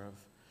deserve.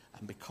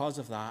 And because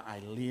of that, I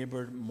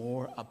labored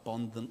more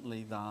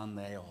abundantly than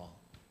they all.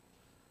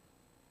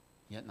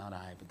 Yet not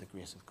I, but the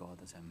grace of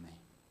God is in me.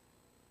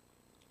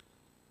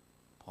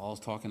 Paul's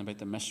talking about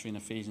the mystery in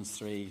Ephesians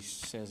 3. He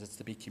says it's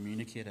to be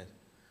communicated.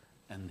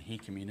 And he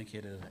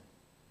communicated it.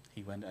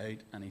 He went out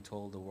and he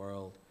told the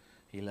world.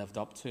 He lived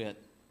up to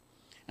it.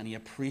 And he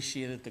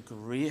appreciated the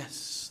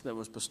grace that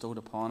was bestowed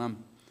upon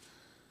him.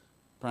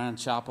 Brian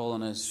Chappell,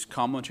 in his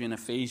commentary in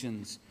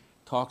Ephesians,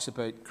 talks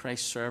about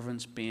Christ's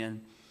servants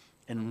being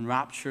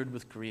enraptured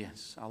with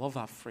grace. I love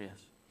that phrase.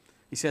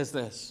 He says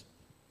this: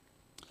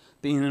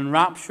 being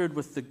enraptured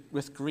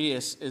with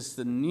grace is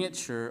the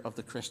nature of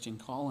the Christian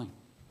calling.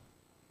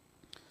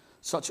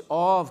 Such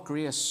awe of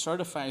grace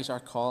certifies our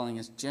calling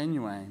as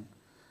genuine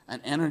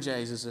and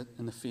energizes it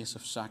in the face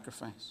of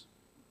sacrifice.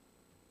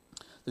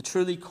 The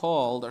truly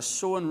called are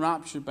so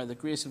enraptured by the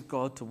grace of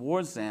God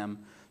towards them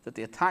that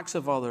the attacks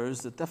of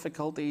others, the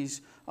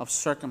difficulties of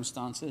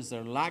circumstances,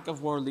 their lack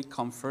of worldly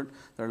comfort,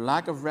 their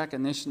lack of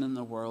recognition in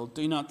the world,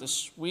 do not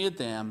dissuade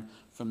them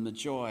from the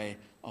joy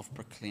of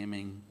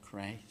proclaiming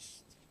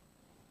Christ.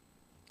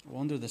 I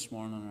wonder this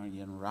morning, are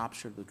you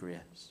enraptured with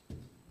grace?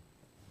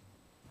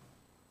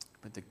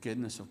 But the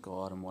goodness of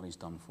God and what He's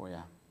done for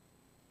you.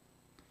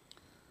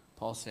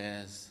 Paul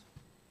says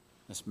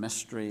this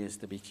mystery is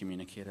to be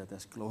communicated,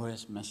 this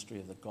glorious mystery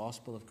of the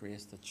gospel of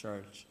grace, the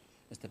church,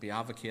 is to be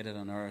advocated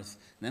on earth.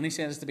 And then he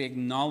says it's to be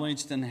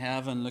acknowledged in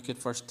heaven. Look at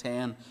verse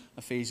 10,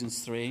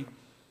 Ephesians 3. It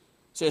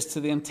says,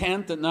 to the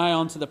intent that now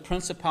unto the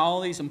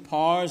principalities and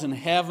powers in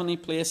heavenly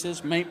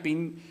places might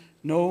be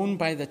known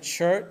by the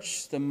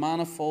church the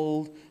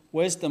manifold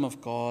wisdom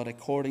of God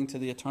according to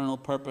the eternal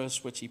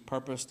purpose which He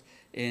purposed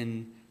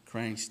in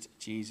Christ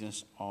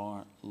Jesus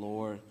our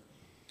Lord.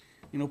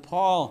 You know,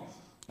 Paul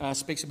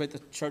speaks about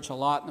the church a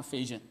lot in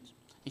Ephesians.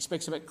 He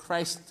speaks about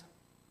Christ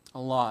a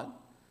lot.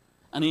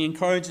 And he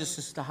encourages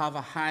us to have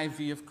a high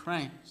view of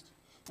Christ.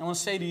 I want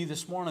to say to you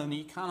this morning that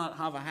you cannot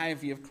have a high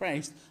view of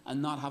Christ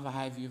and not have a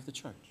high view of the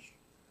church.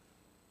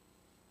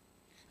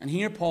 And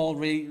here Paul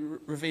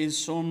reveals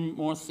some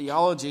more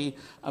theology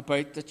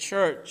about the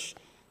church.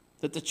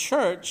 That the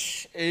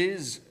church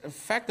is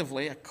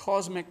effectively a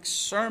cosmic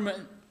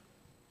sermon.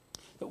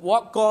 That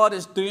what God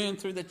is doing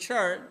through the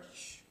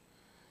church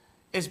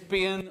is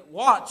being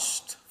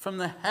watched from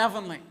the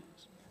heavenlies.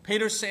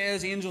 Peter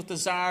says angels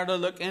desire to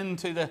look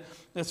into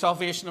the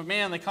salvation of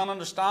men. They can't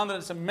understand it.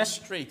 It's a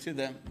mystery to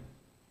them.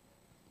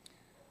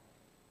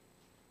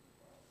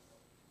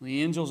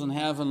 The angels in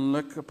heaven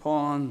look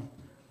upon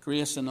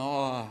grace and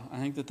awe. I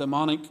think the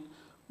demonic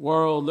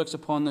world looks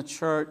upon the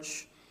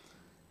church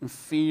in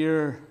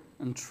fear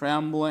and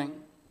trembling.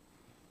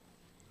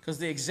 Because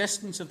the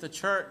existence of the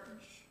church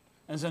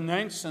is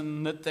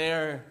announcing that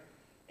their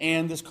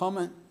end is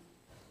coming.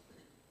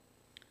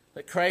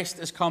 That Christ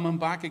is coming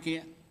back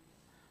again.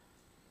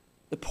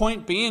 The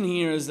point being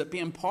here is that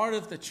being part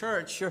of the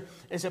church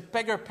is a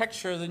bigger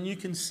picture than you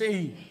can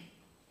see.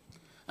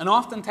 And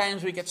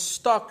oftentimes we get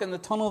stuck in the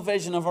tunnel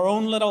vision of our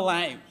own little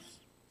lives.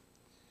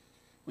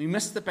 We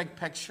miss the big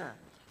picture.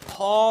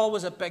 Paul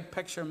was a big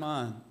picture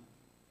man.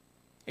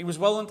 He was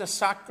willing to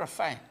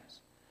sacrifice,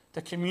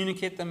 to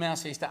communicate the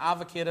message, to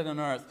advocate it on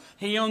earth.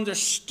 He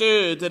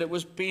understood that it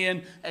was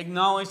being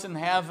acknowledged in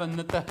heaven,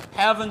 that the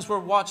heavens were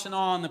watching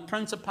on, the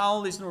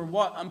principalities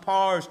and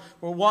powers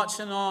were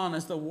watching on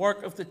as the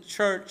work of the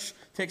church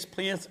takes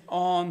place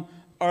on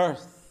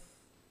earth.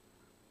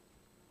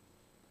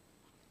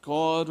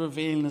 God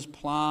revealing His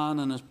plan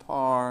and His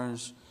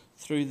powers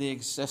through the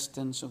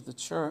existence of the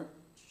church.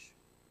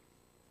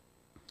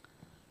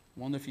 I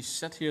wonder if you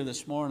sit here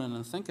this morning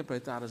and think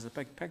about that as a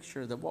big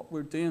picture, that what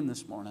we're doing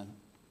this morning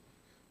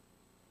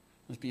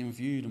is being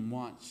viewed and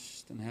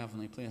watched in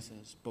heavenly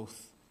places,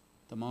 both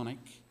demonic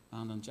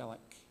and angelic.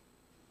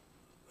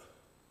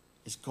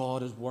 As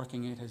God is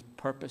working out His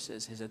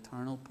purposes, His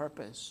eternal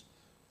purpose,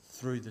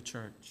 through the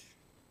church.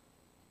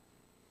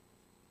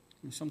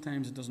 And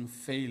sometimes it doesn't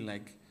feel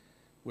like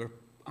we're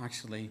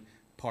actually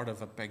part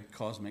of a big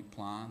cosmic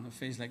plan. It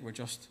feels like we're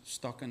just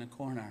stuck in a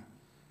corner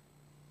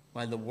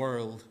while the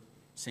world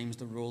seems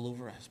to roll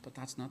over us. But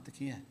that's not the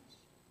case.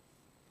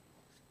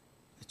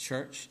 The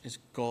church is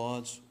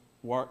God's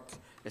work.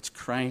 It's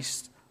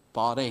Christ's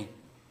body.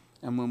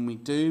 And when we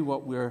do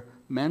what we're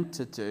meant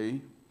to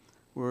do,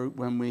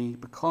 when we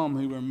become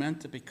who we're meant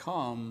to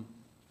become,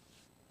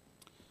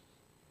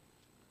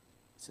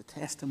 it's a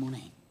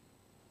testimony.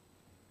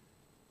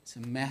 It's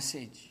a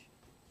message.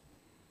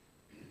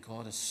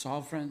 God is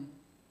sovereign,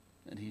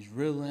 that He's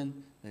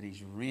ruling, that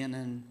He's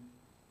reigning,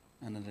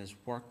 and that His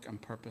work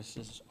and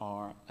purposes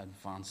are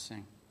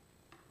advancing.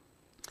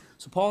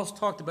 So Paul's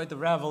talked about the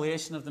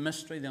revelation of the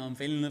mystery, the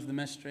unveiling of the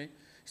mystery.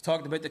 He's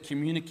talked about the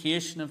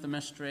communication of the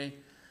mystery.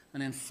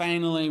 And then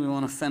finally, we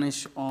want to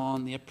finish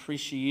on the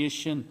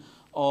appreciation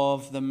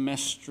of the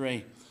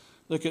mystery.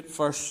 Look at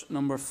verse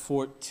number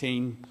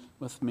 14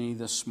 with me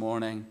this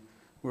morning,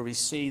 where we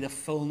see the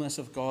fullness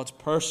of God's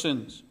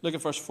persons. Look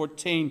at verse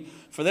 14.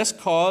 For this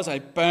cause I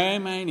bow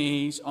my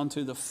knees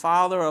unto the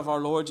Father of our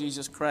Lord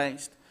Jesus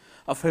Christ,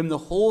 of whom the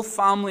whole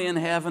family in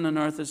heaven and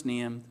earth is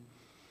named,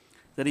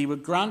 that He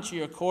would grant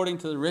you, according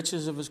to the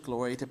riches of His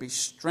glory, to be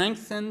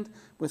strengthened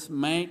with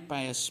might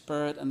by His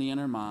Spirit in the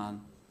inner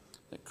man,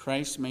 that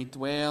Christ may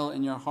dwell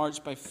in your hearts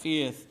by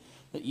faith,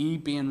 that ye,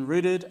 being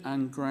rooted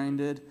and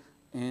grounded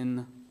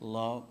in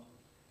love.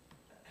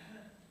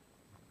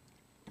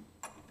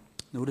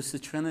 Notice the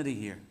Trinity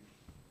here.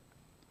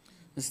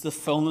 It's the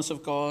fullness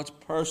of God's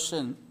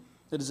person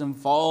that is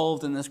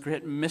involved in this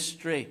great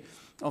mystery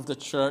of the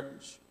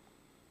church.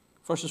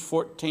 Verses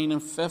 14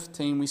 and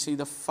 15, we see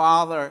the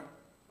Father.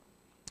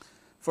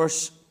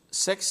 Verse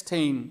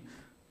 16,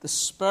 the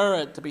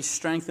Spirit to be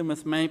strengthened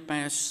with might by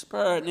His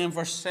Spirit. And then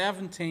verse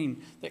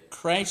 17, that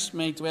Christ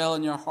may dwell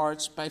in your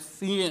hearts by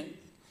faith.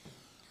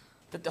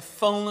 that the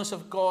fullness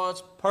of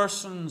God's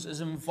persons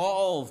is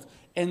involved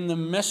in the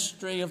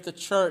mystery of the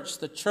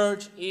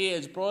church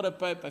age brought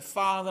about by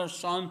Father,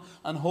 Son,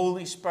 and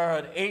Holy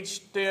Spirit,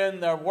 each doing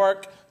their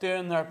work,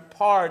 doing their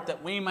part,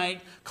 that we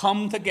might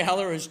come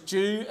together as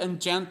Jew and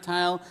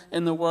Gentile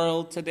in the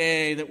world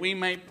today, that we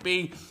might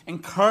be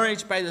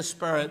encouraged by the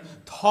Spirit,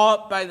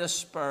 taught by the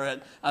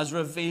Spirit, as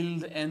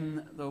revealed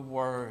in the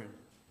Word.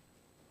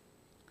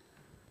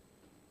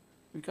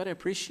 We've got to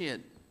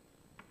appreciate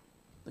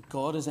that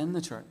God is in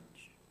the church.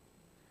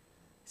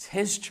 It's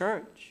His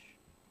church.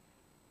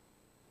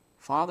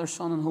 Father,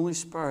 Son, and Holy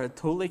Spirit,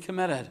 totally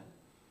committed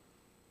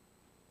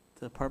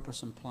to the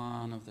purpose and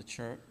plan of the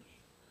church.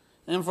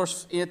 And in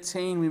verse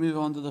 18, we move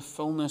on to the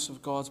fullness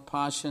of God's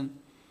passion.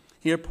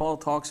 Here Paul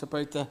talks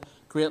about the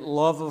great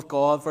love of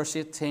God. Verse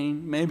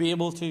 18, may be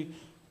able to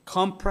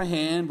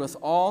comprehend with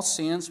all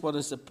saints what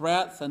is the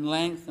breadth and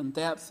length and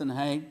depth and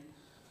height,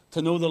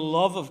 to know the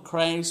love of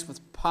Christ which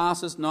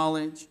passes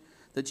knowledge,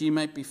 that ye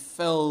might be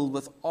filled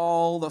with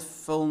all the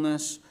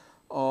fullness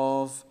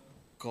of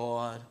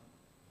God.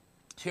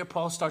 Here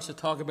Paul starts to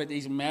talk about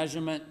these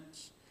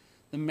measurements,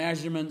 the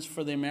measurements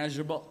for the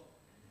immeasurable.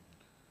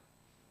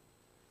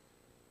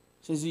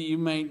 He says that you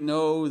might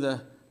know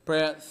the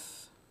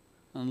breadth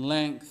and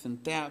length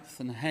and depth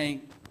and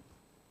height,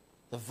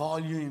 the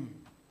volume,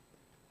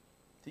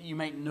 that you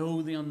might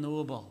know the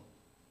unknowable.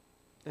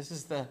 This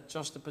is the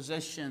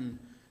juxtaposition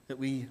that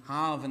we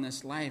have in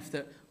this life,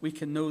 that we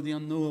can know the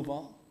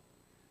unknowable.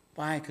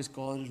 Why? Because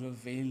God has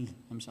revealed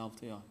Himself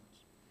to us.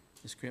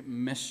 This great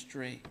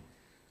mystery.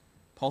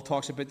 Paul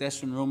talks about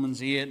this in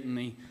Romans 8, and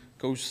he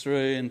goes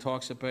through and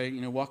talks about,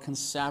 what can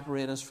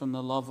separate us from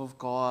the love of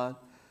God.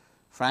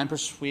 For I am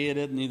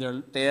persuaded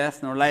neither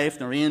death, nor life,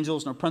 nor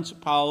angels, nor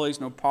principalities,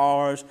 nor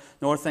powers,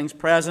 nor things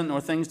present,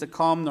 nor things to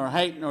come, nor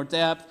height, nor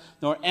depth,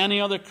 nor any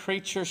other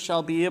creature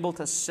shall be able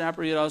to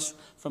separate us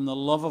from the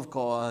love of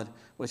God,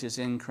 which is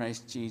in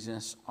Christ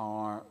Jesus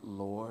our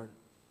Lord.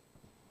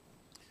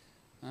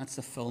 That's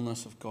the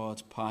fullness of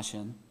God's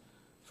passion.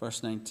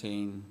 Verse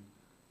 19,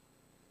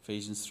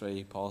 Ephesians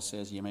 3, Paul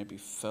says, you might be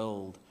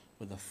filled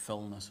with the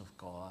fullness of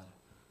God.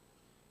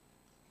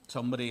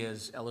 Somebody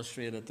has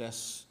illustrated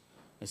this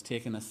as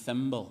taking a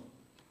thimble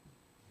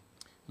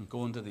and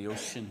going to the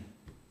ocean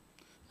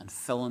and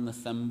filling the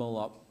thimble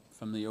up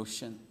from the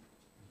ocean.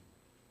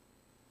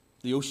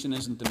 The ocean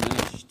isn't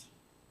diminished,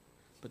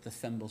 but the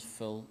thimble's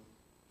full.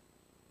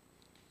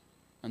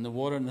 And the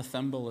water in the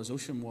thimble is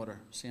ocean water,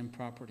 same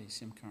property,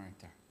 same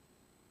character.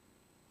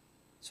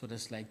 That's what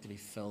it's like to be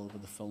filled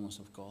with the fullness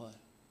of God.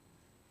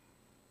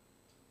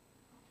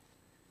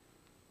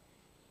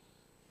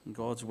 And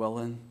God's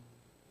willing.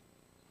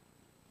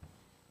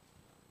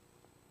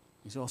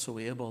 He's also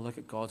able. Look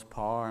at God's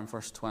power in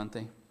verse 20.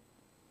 It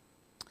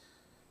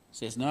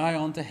says,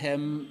 now unto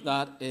Him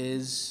that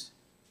is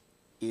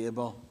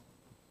able.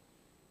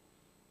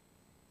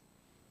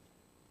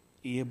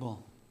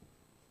 Able.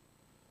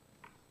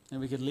 And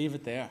we could leave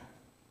it there,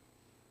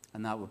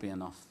 and that would be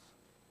enough.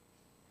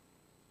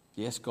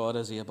 Yes, God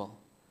is able.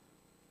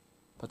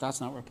 But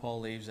that's not where Paul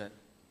leaves it.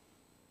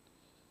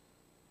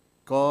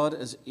 God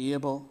is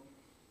able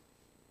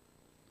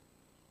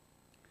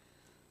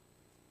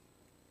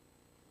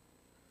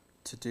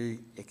to do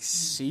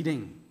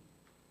exceeding.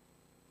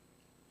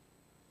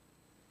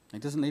 He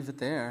doesn't leave it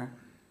there.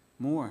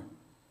 More.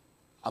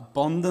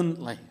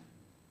 Abundantly.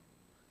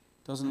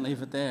 Doesn't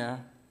leave it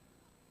there.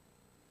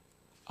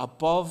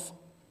 Above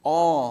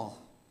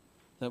all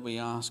that we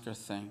ask or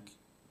think.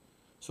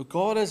 So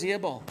God is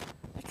able,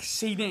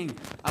 exceeding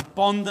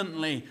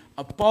abundantly,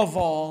 above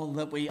all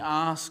that we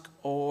ask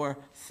or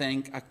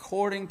think,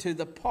 according to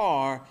the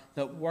power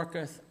that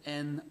worketh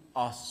in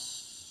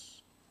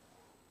us.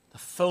 The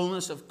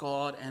fullness of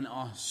God in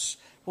us.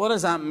 What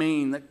does that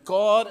mean? That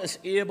God is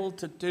able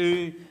to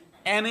do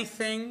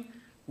anything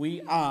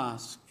we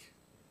ask,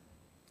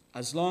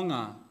 as long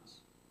as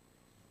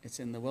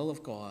it's in the will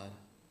of God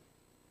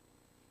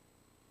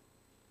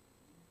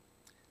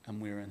and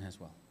we're in His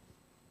will.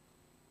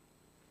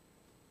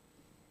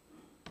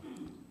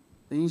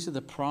 These are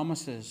the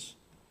promises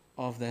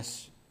of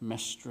this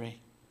mystery.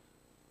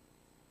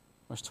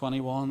 Verse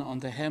 21,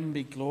 unto Him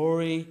be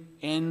glory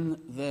in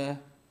the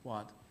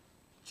what?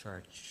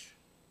 Church.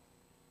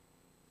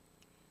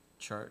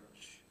 Church.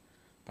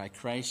 By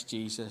Christ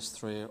Jesus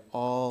through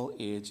all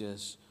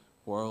ages,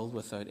 world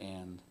without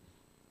end.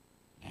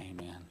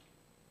 Amen.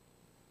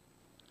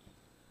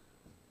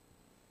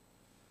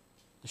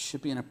 There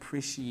should be an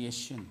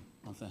appreciation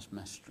of this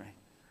mystery.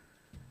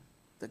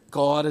 That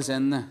God is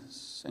in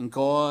this, and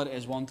God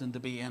is wanting to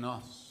be in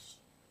us,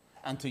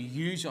 and to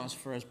use us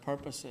for His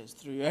purposes.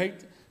 Throughout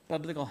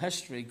biblical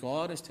history,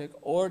 God has took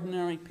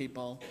ordinary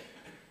people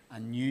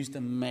and used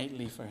them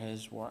mightily for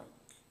His work.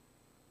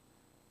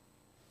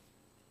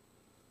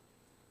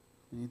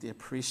 We need to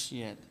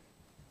appreciate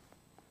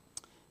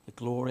the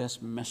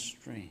glorious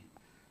mystery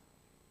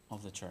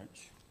of the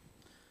church.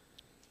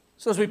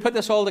 So as we put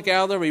this all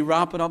together, we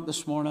wrap it up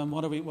this morning.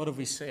 What have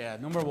we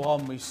said? Number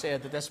one, we've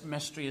said that this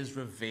mystery is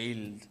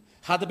revealed.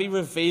 Had to be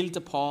revealed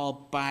to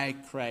Paul by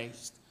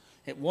Christ.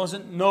 It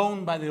wasn't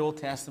known by the Old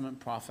Testament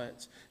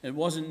prophets. It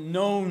wasn't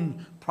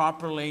known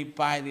properly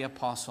by the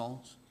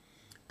apostles.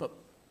 But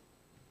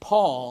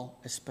Paul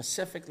is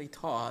specifically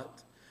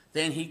taught.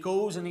 Then he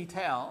goes and he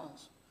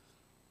tells.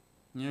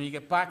 You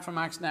get back from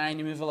Acts 9,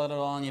 you move a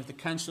little on, you have the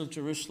Council of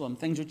Jerusalem.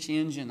 Things are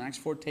changing. Acts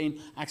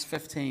 14, Acts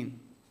 15.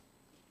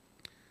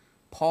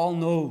 Paul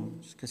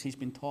knows, because he's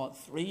been taught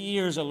 3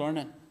 years of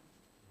learning.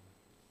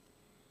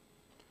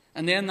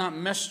 And then that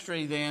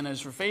mystery then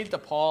is revealed to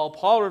Paul.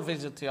 Paul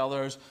reveals it to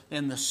others.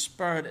 Then the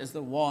Spirit is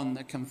the one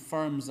that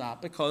confirms that,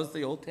 because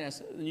the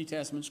New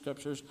Testament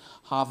scriptures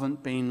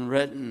haven't been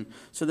written.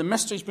 So the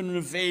mystery's been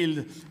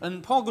revealed.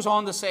 And Paul goes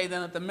on to say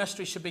then that the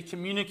mystery should be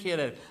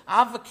communicated,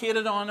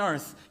 advocated on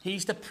earth.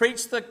 He's to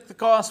preach the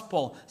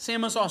gospel.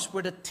 Same as us,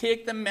 we're to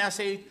take the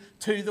message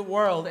to the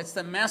world. It's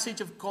the message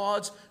of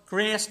God's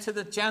grace to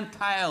the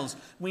Gentiles.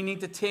 We need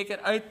to take it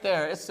out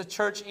there. It's the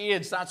church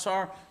age. That's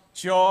our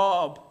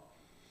job.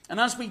 And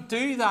as we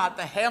do that,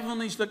 the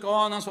heavenlies look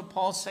on. That's what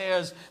Paul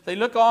says. They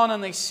look on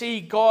and they see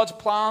God's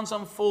plans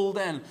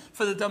unfolding.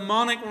 For the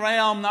demonic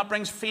realm, that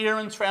brings fear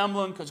and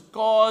trembling, because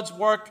God's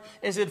work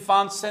is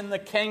advancing. The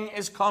King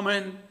is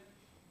coming.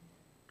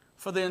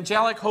 For the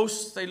angelic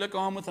hosts, they look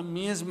on with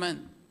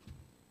amazement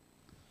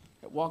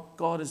at what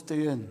God is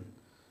doing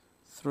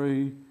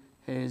through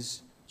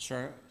His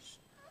church.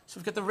 So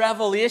we've got the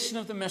revelation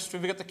of the mystery,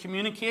 we've got the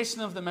communication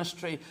of the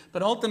mystery,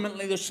 but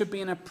ultimately there should be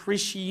an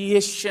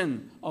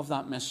appreciation of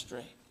that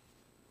mystery.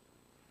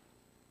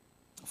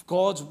 Of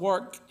God's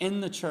work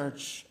in the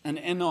church and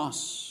in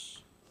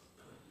us.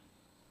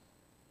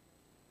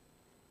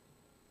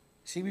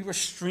 See, we were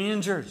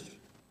strangers,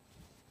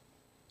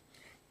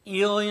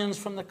 aliens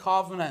from the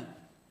covenant,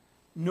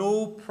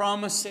 no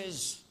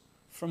promises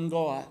from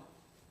God.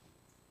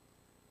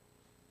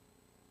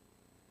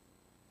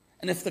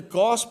 And if the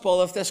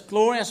gospel, if this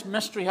glorious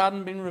mystery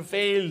hadn't been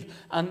revealed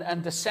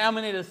and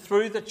disseminated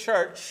through the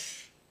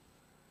church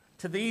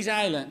to these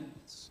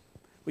islands,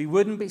 we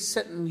wouldn't be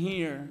sitting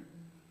here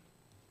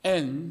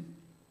in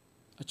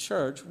a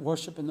church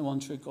worshipping the one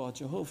true God,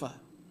 Jehovah.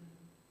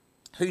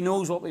 Who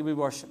knows what we'd be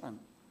worshipping?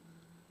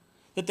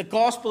 That the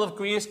gospel of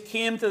grace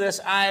came to this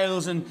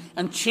isles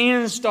and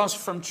changed us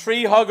from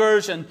tree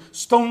huggers and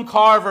stone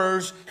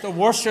carvers to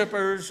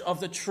worshippers of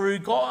the true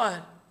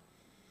God.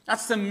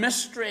 That's the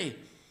mystery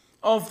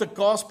of the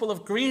gospel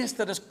of grace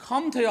that has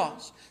come to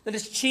us, that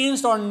has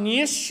changed our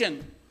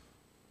nation.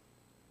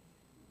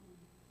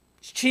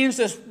 It's changed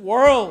this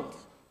world.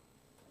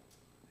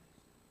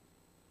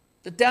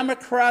 The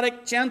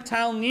democratic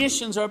Gentile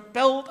nations are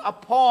built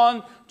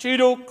upon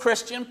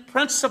Judeo-Christian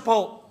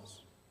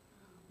principles,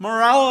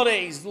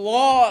 moralities,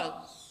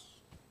 laws.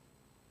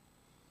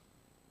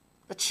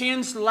 The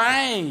changed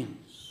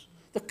lives,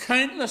 the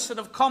countless that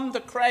have come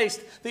to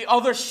Christ, the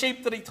other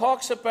sheep that he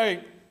talks about.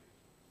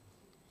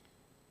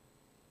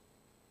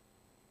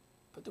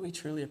 But do we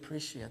truly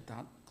appreciate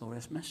that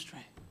glorious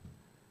mystery?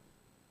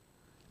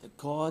 That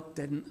God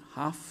didn't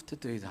have to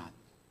do that.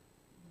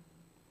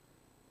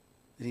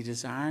 That he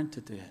desired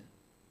to do it.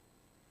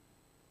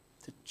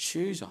 To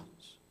choose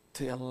us,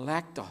 to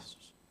elect us,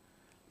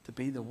 to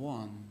be the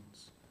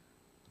ones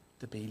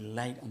to be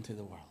light unto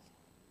the world.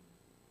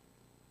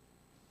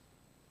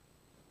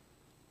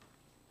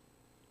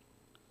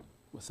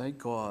 Without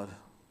God,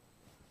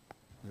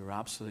 we were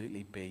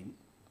absolutely beaten.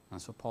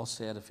 That's what Paul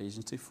said,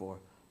 Ephesians 2:4.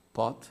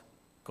 But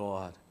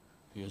God,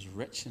 who is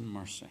rich in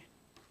mercy.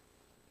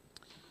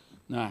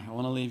 Now, I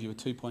want to leave you with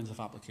 2 points of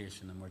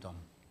application and we're done.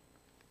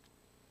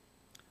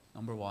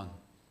 Number one,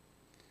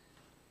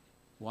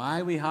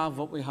 why we have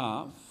what we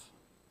have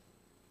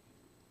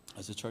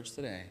as a church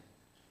today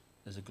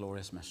is a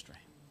glorious mystery.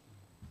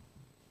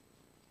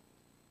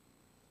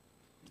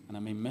 And I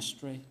mean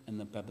mystery in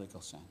the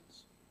biblical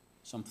sense.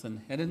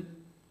 Something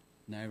hidden,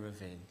 now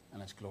revealed,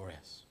 and it's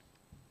glorious.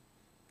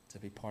 To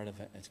be part of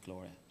it, it's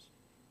glorious.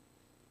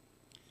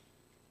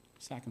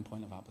 Second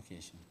point of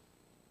application.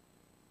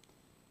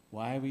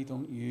 Why we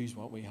don't use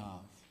what we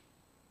have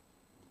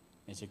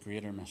is a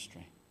greater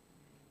mystery.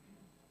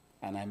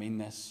 And I mean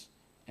this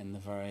in the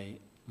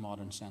very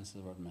modern sense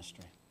of the word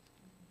mystery.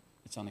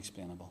 It's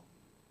unexplainable.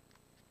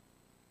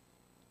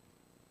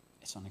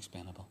 It's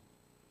unexplainable.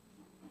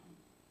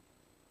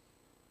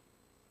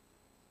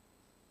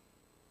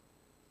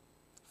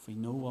 If we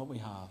know what we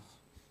have,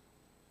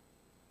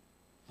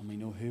 and we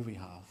know who we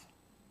have,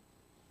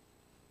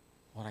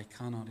 what I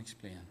cannot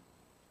explain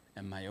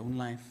in my own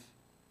life,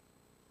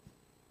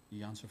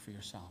 you answer for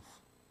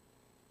yourself,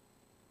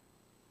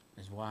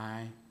 is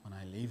why when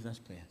I leave this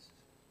place,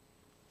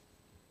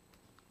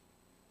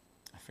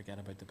 I forget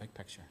about the big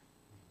picture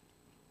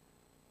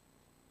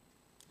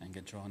and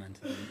get drawn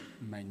into the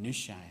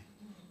minutiae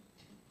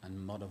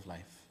and mud of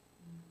life.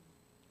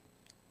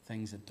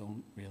 Things that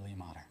don't really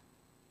matter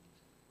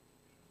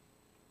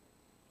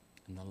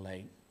in the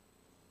light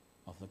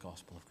of the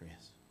gospel of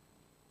grace.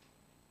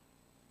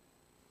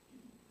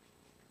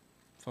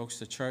 Folks,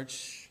 the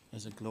church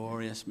is a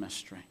glorious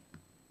mystery.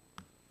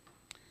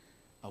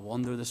 I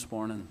wonder this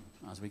morning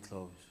as we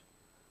close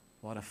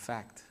what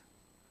effect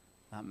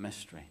that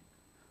mystery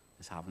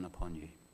is having upon you.